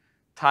 1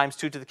 times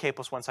 2 to the k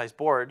plus 1 size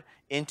board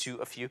into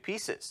a few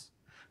pieces.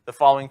 The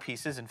following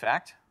pieces, in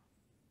fact.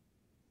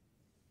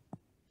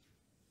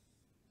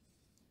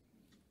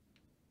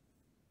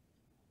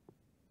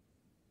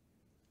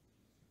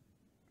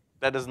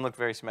 That doesn't look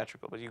very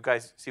symmetrical, but you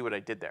guys see what I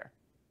did there.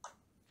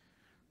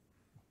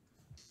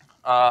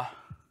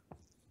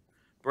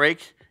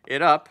 Break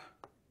it up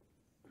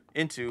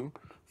into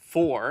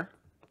 4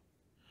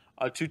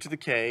 2 to the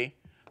k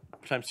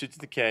times 2 to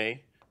the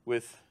k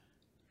with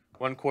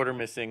 1/4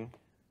 missing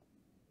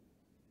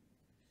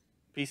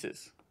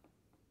pieces.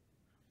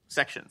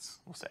 Sections,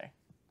 we'll say.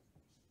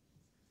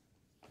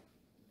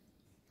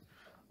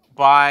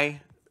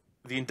 by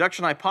the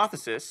induction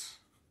hypothesis,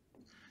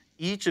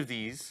 each of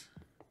these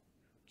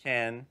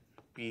can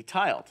be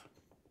tiled.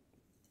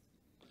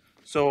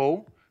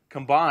 So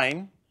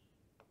combine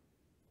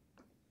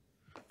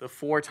the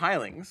 4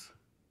 tilings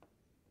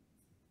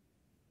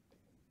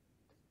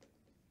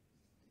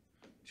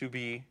to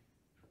be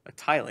a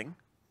tiling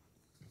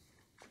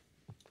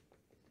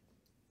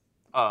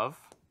of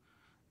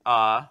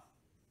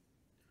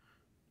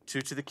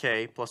 2 to the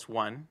k plus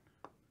 1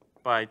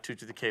 by 2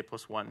 to the k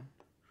plus 1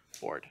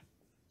 board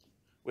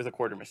with a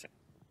quarter missing.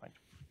 Right.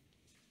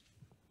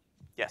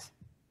 Yes?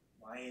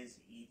 Why is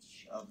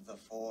each of the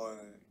 4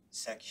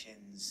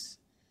 sections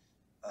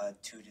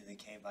 2 to the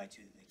k by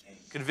 2 to the k?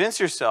 Convince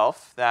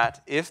yourself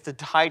that if the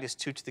height is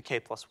 2 to the k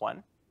plus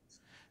 1,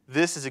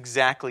 this is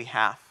exactly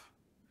half.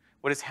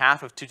 What is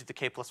half of 2 to the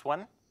k plus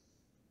 1?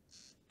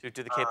 2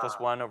 to the k plus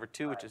 1 over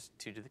 2, which is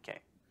 2 to the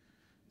k.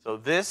 So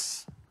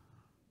this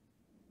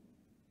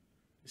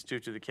is 2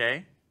 to the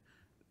k.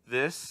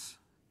 This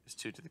is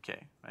 2 to the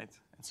k, right?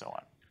 And so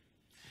on.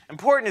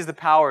 Important is the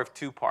power of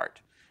 2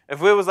 part.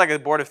 If it was like a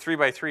board of 3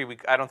 by 3,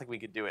 I don't think we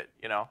could do it,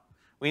 you know?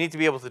 We need to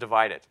be able to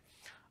divide it.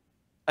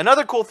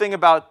 Another cool thing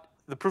about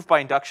the proof by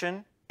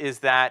induction is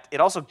that it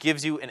also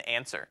gives you an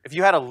answer. If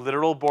you had a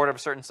literal board of a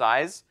certain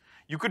size,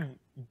 you could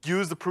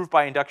use the proof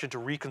by induction to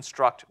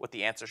reconstruct what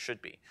the answer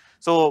should be.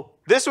 So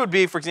this would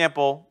be, for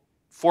example,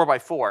 4 by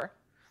 4,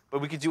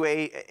 but we could do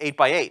 8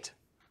 by 8.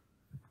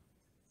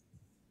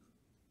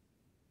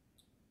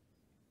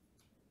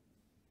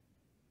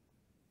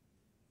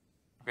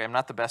 Okay, I'm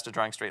not the best at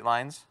drawing straight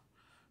lines,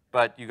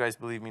 but you guys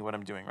believe me what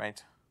I'm doing,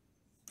 right?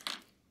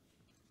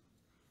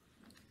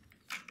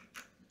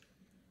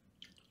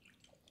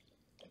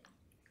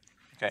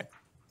 Okay,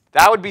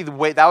 that would be the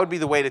way. That would be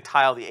the way to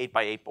tile the 8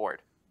 by 8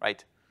 board,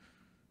 right?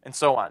 And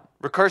so on.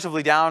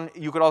 Recursively down,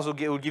 you could also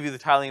it would give you the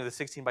tiling of the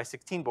 16 by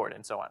 16 board,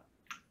 and so on.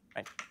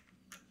 Right?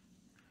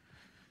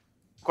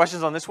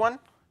 Questions on this one?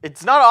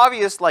 It's not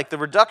obvious. Like the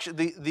reduction,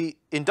 the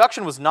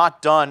induction was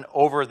not done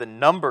over the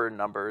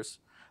numbers,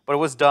 but it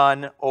was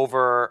done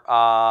over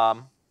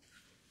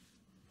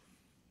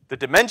the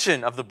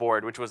dimension of the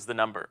board, which was a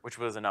number.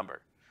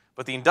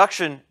 But the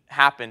induction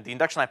happened. The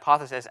induction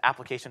hypothesis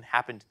application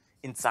happened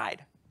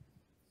inside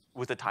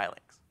with the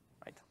tilings.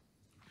 Right?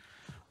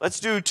 Let's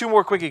do 2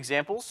 more quick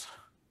examples.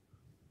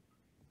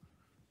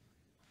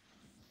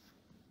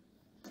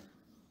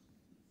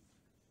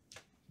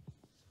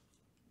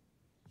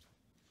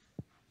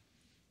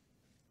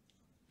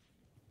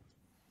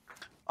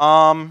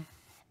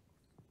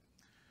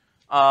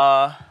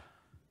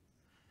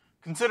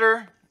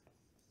 Consider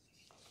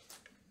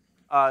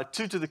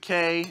 2 to the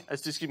k,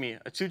 excuse me,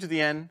 a 2 to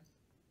the n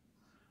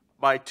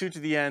by 2 to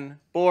the n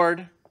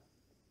board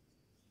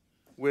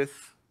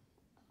with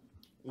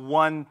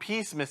 1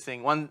 piece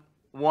missing,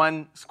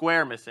 one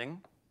square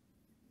missing.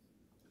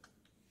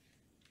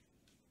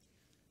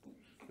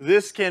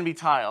 This can be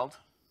tiled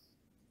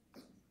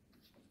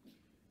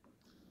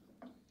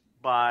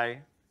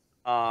by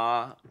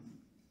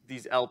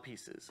these L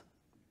pieces.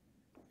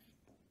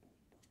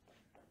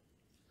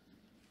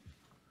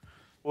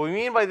 What we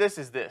mean by this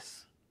is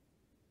this.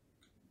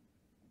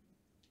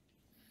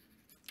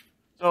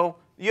 So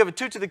you have a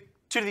 2 to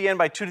the n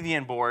by 2 to the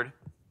n board.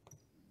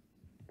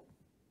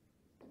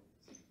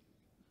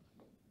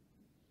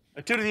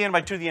 A 2 to the n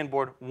by 2 to the n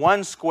board,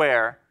 1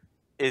 square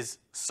is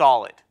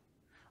solid.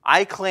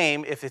 I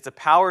claim if it's a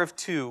power of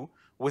 2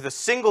 with a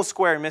single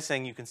square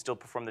missing, you can still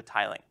perform the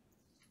tiling.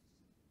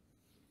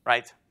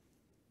 Right?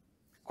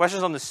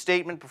 Questions on the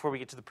statement before we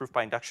get to the proof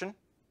by induction?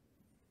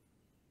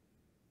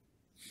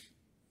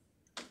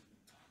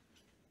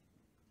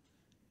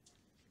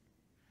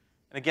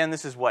 And again,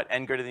 this is what?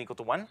 N greater than or equal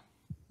to 1?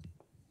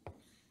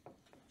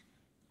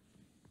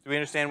 Do we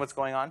understand what's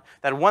going on?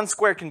 That 1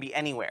 square can be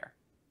anywhere.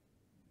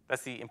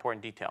 That's the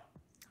important detail.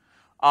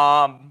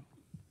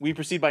 We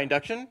proceed by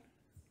induction.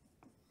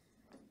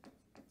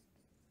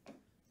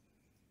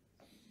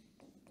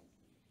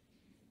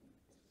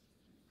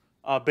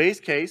 Base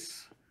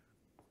case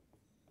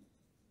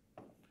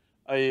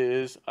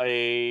is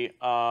a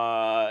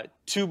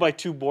 2 by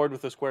 2 board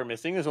with a square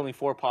missing. There's only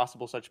 4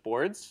 possible such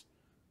boards.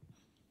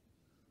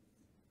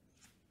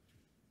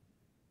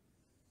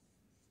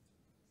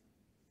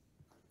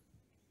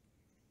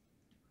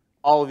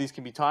 All of these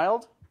can be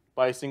tiled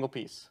by a single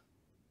piece.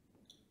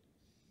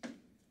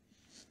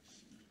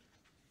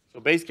 So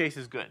base case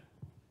is good,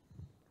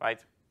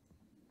 right?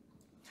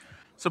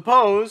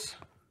 Suppose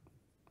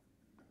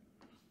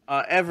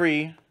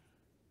every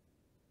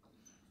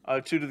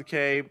 2 to the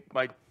k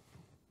by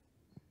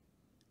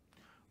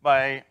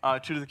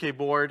 2 to the k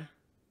board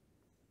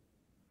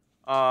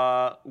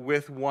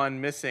with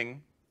 1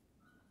 missing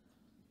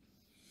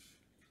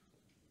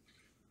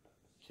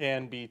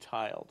can be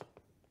tiled.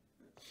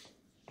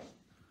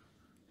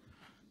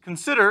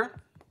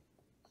 Consider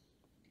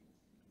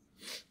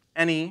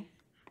any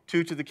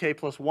 2 to the k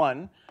plus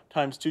 1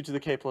 times 2 to the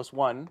k plus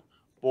 1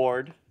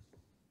 board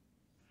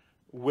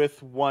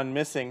with 1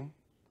 missing.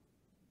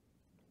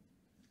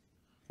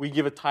 We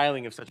give a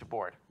tiling of such a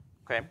board.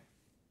 Okay?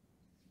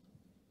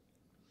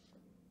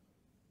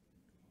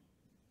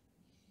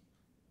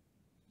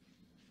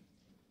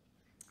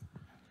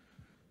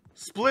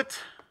 split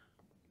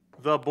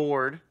the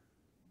board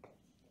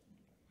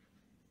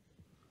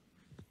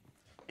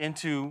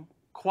into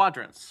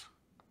quadrants.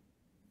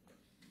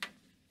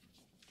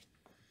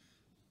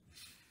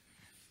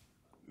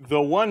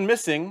 The one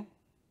missing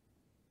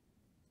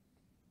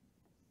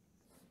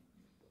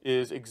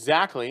is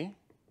exactly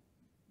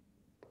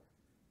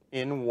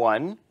in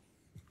one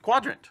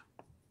quadrant.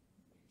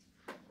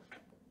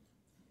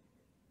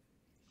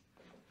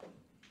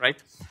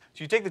 Right?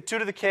 So you take the 2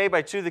 to the k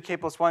by 2 to the k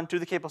plus 1, 2 to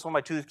the k plus 1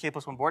 by 2 to the k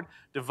plus 1 board,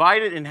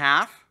 divide it in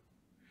half,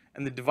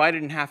 and then divide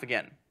it in half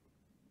again.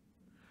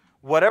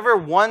 Whatever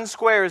one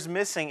square is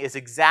missing is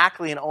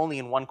exactly and only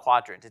in one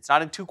quadrant. It's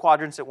not in two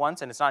quadrants at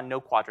once, and it's not in no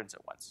quadrants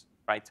at once.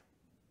 Right?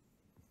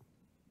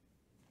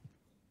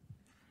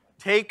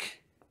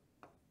 Take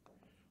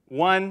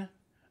one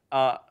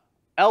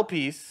L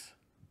piece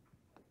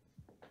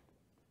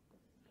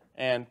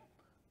and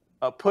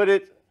put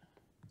it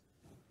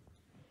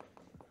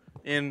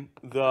in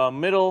the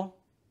middle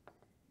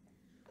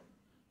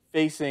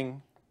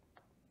facing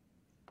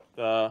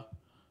the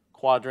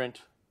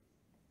quadrant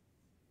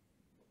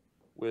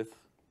with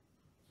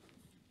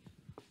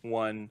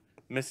one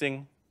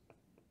missing.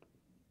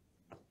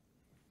 What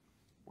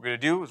we're going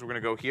to do is we're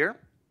going to go here,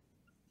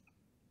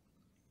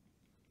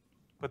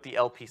 put the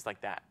L piece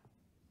like that.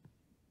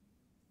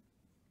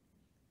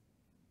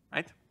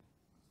 Right?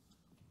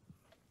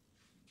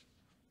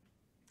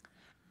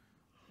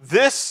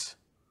 This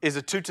is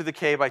a 2 to the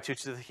k by 2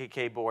 to the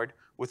k board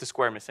with a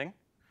square missing.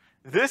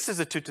 This is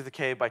a 2 to the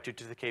k by 2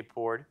 to the k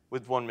board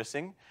with one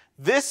missing.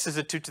 This is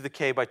a 2 to the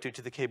k by 2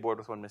 to the k board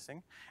with one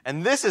missing.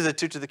 And this is a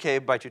 2 to the k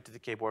by 2 to the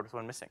k board with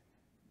one missing.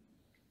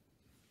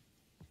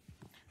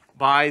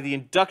 By the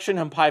induction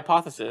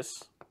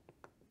hypothesis,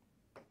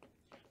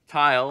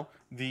 tile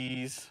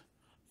these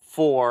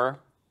four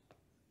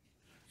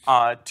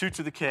 2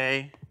 to the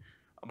k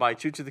by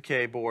 2 to the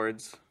k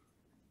boards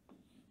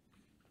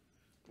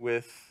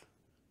with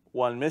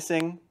one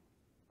missing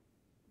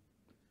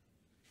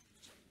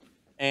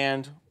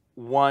and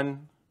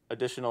one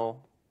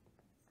additional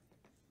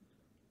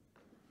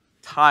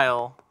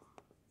tile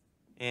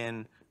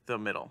in the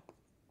middle.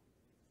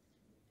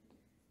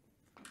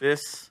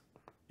 This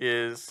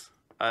is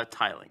a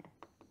tiling.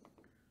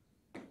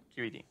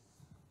 QED.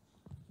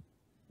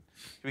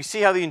 We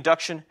see how the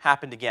induction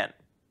happened again,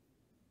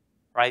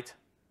 right?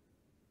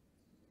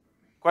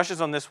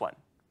 Questions on this one?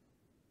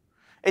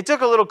 It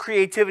took a little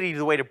creativity to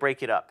the way to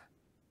break it up.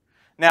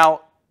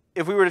 Now,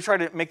 if we were to try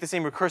to make the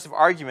same recursive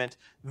argument,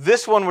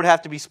 this one would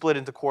have to be split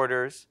into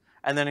quarters,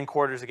 and then in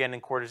quarters again,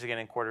 in quarters again,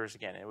 in quarters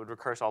again. It would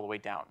recurse all the way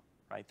down,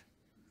 right?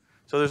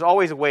 So there's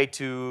always a way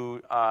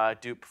to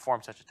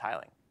perform such a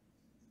tiling.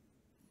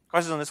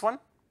 Questions on this one?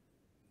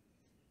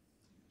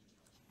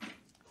 I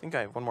think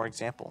I have one more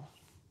example.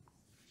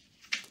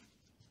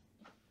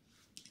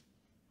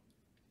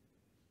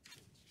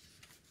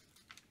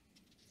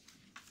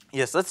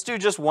 Yes, let's do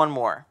just one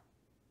more.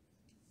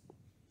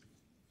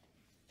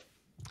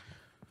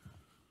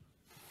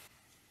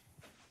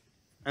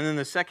 And then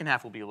the second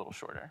half will be a little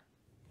shorter.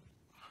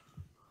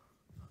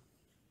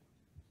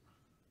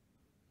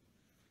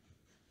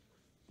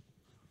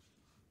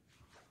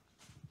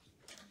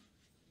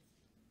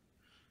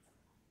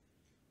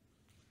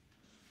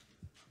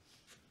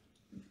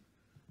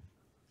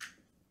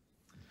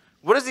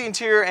 What is the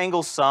interior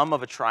angle sum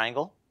of a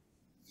triangle?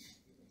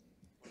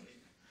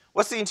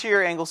 What's the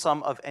interior angle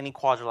sum of any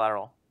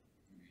quadrilateral?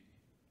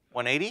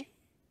 180?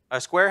 A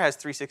square has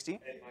 360? 8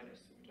 minus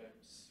 2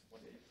 times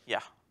 180.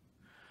 Yeah.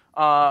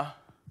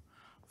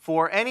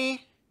 For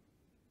any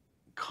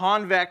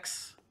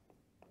convex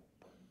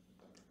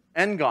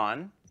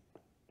n-gon,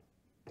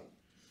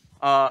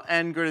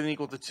 n greater than or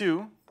equal to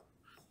 2,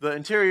 the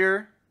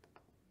interior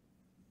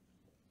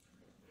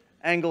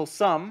angle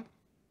sum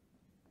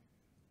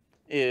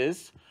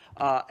is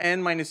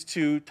n minus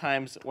 2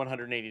 times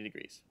 180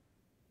 degrees.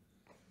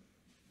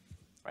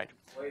 Right.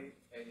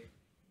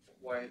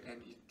 Why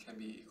n can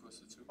be equals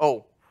to 2?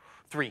 Oh,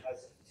 3.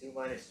 Because 2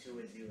 minus 2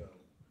 is 0.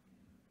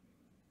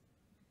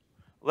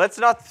 Let's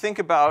not think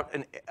about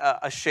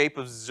a shape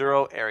of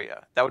 0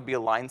 area. That would be a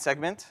line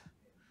segment.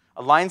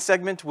 A line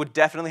segment would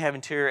definitely have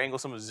interior angle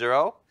sum of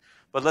 0,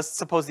 but let's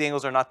suppose the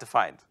angles are not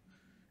defined.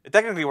 It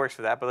technically works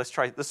for that, but let's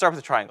start with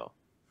a triangle,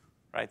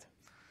 right?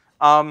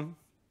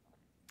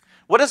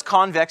 What does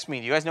convex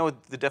mean? Do you guys know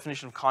what the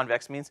definition of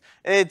convex means?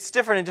 It's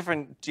different in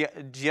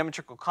different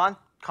geometrical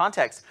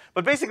contexts,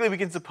 but basically we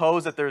can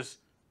suppose that there's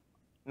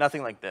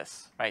nothing like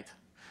this, right?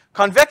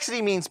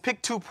 Convexity means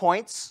pick 2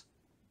 points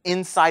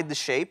inside the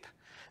shape,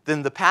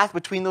 then the path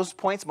between those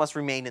points must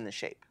remain in the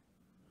shape.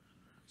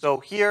 So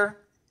here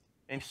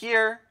and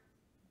here,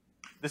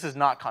 this is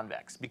not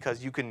convex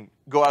because you can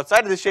go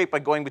outside of the shape by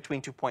going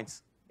between 2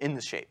 points in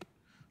the shape,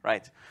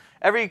 right?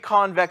 Every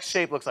convex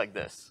shape looks like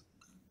this.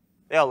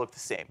 They all look the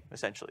same,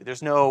 essentially.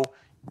 There's no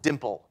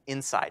dimple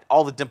inside.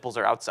 All the dimples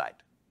are outside.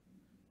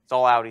 It's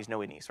all outies, no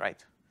innies,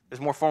 right? There's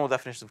more formal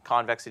definitions of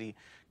convexity,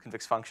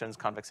 convex functions,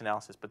 convex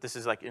analysis, but this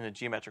is like in a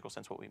geometrical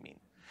sense what we mean.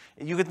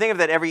 You could think of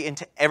that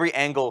every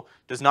angle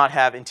does not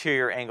have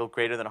interior angle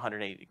greater than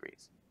 180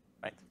 degrees,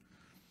 right?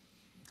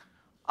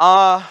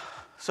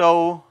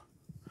 So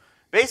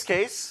base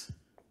case,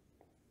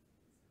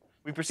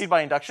 we proceed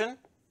by induction.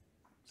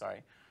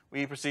 Sorry,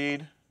 we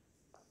proceed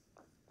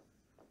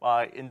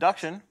by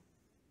induction.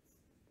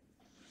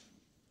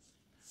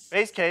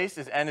 Base case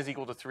is n is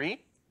equal to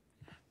 3.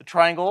 The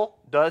triangle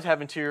does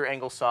have interior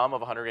angle sum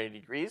of 180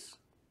 degrees.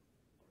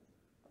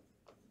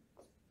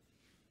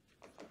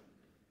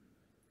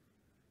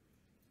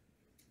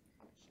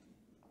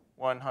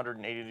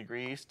 (180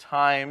 degrees)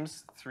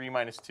 times 3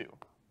 minus 2,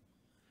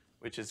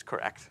 which is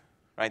correct,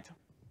 right?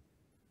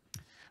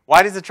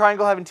 Why does the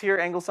triangle have interior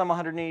angle sum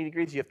 180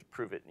 degrees? You have to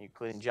prove it in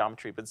Euclidean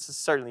geometry, but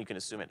certainly you can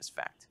assume it as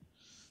fact,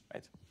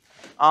 right?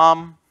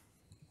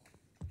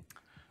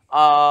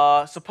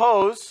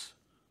 Suppose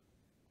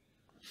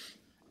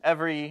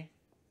every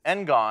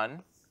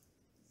n-gon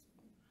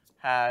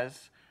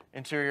has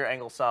interior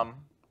angle sum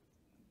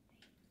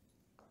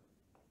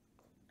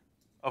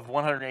of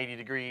 180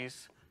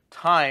 degrees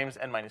times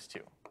n minus 2,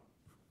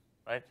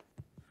 right?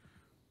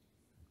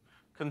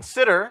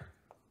 Consider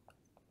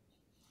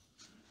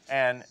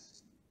an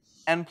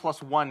n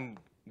plus 1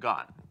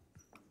 gon,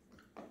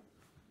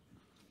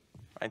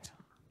 right?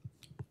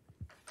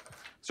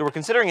 So we're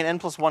considering an n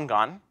plus 1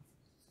 gon.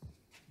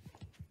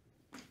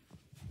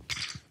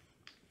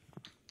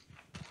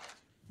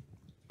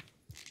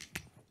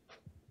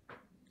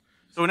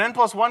 So an n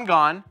plus 1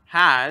 gon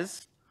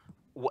has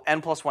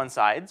n plus 1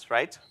 sides,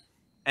 right?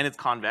 And it's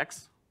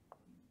convex.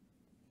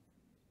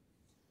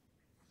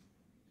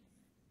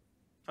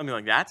 Something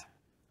like that,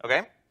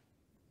 okay?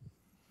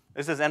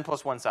 This is n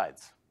plus 1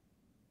 sides.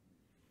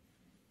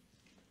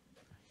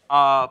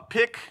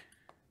 Pick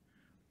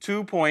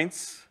 2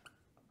 points,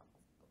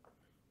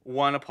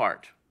 1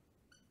 apart.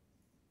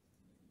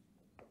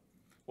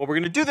 What we're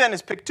going to do then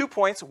is pick 2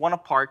 points, 1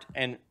 apart,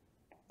 and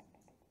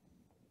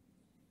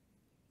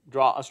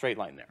draw a straight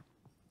line there,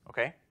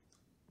 okay?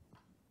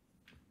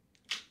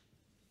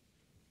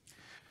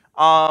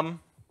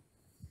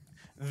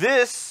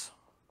 This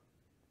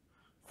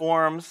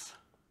forms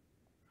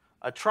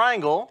a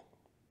triangle,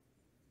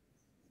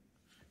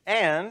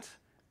 and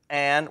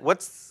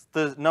what's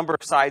the number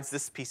of sides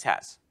this piece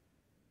has?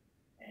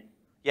 N.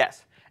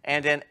 Yes,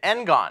 and an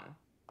n-gon.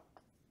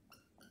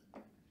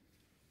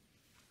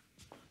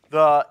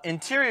 The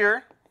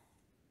interior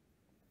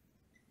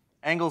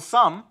angle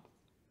sum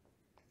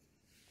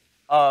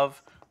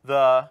of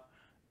the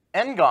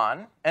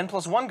n-gon, n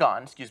plus 1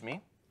 gon, excuse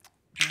me,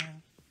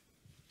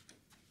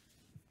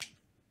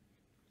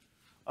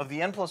 of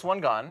the n plus 1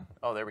 gon,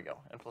 oh, there we go,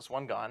 n plus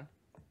 1 gon,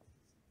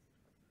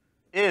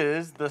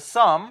 is the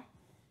sum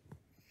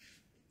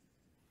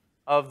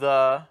of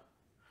the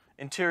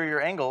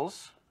interior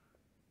angles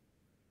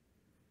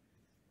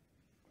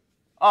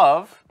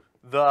of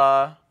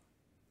the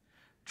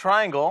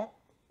triangle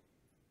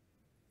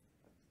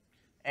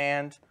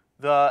and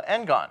the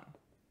n-gon.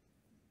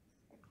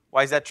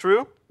 Why is that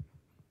true?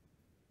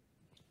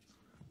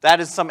 That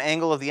is some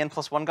angle of the n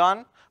plus 1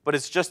 gon, but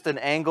it's just an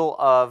angle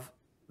of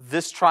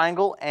this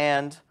triangle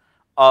and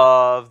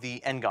of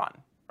the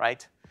n-gon,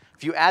 right?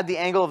 If you add the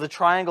angle of the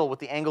triangle with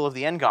the angle of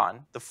the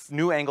n-gon, the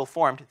new angle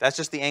formed, that's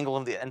just the angle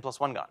of the n plus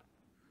 1 gon,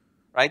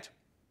 right?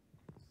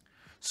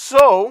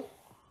 So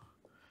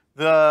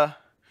the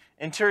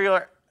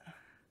interior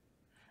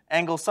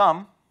angle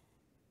sum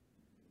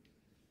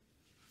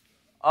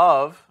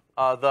of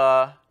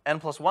the n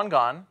plus 1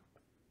 gon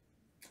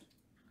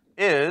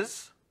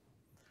is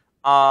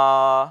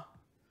the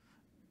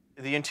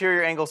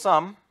interior angle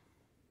sum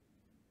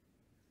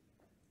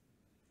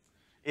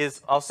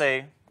is, I'll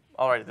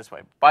write it this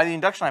way. By the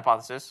induction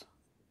hypothesis,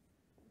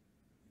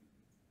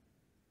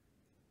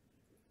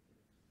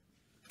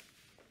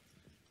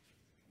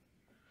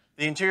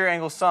 the interior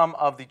angle sum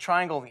of the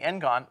triangle and the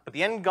n-gon, but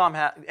the n-gon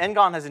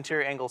has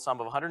interior angle sum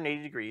of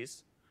 180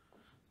 degrees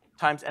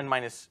times n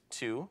minus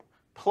 2,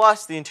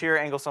 plus the interior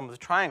angle sum of the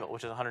triangle,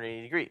 which is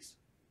 180 degrees.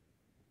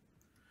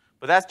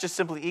 But that's just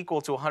simply equal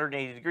to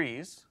 180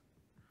 degrees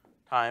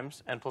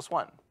times n plus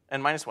 1,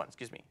 n minus 1,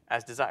 excuse me,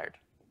 as desired.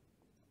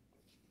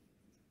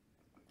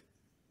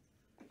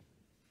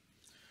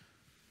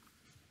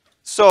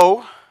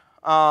 So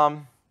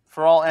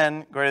for all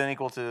n greater than or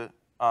equal to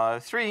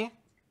 3,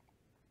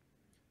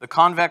 the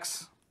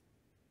convex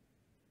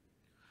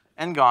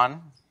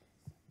n-gon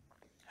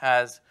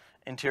has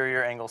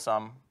interior angle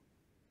sum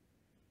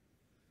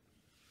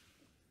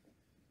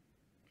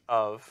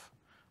of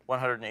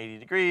 180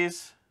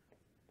 degrees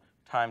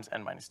times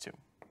n minus 2,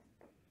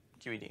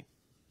 QED,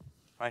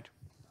 right?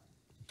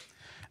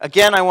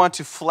 Again, I want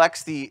to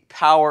flex the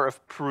power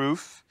of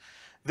proof.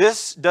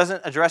 This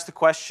doesn't address the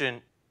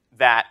question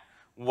that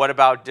what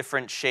about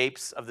different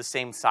shapes of the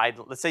same side?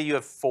 Let's say you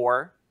have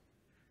 4.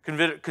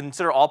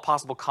 Consider all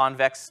possible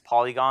convex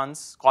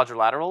polygons,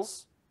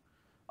 quadrilaterals,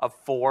 of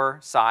 4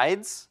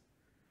 sides.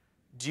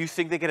 Do you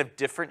think they could have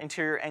different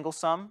interior angle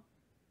sum?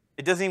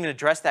 It doesn't even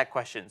address that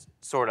question,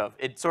 sort of.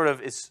 It sort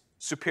of is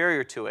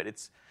superior to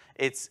it.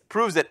 It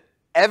proves that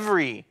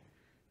every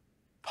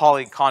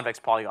convex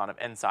polygon of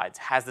n sides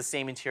has the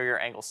same interior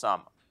angle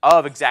sum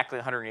of exactly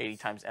 180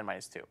 times n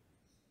minus 2.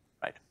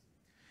 Right?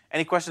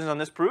 Any questions on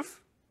this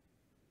proof?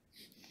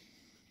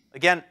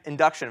 Again,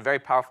 induction, a very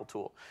powerful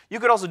tool. You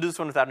could also do this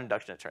one without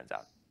induction, it turns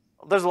out.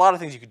 There's a lot of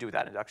things you could do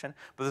without induction,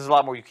 but there's a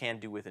lot more you can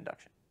do with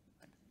induction.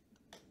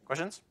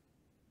 Questions?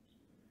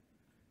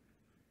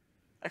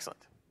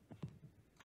 Excellent.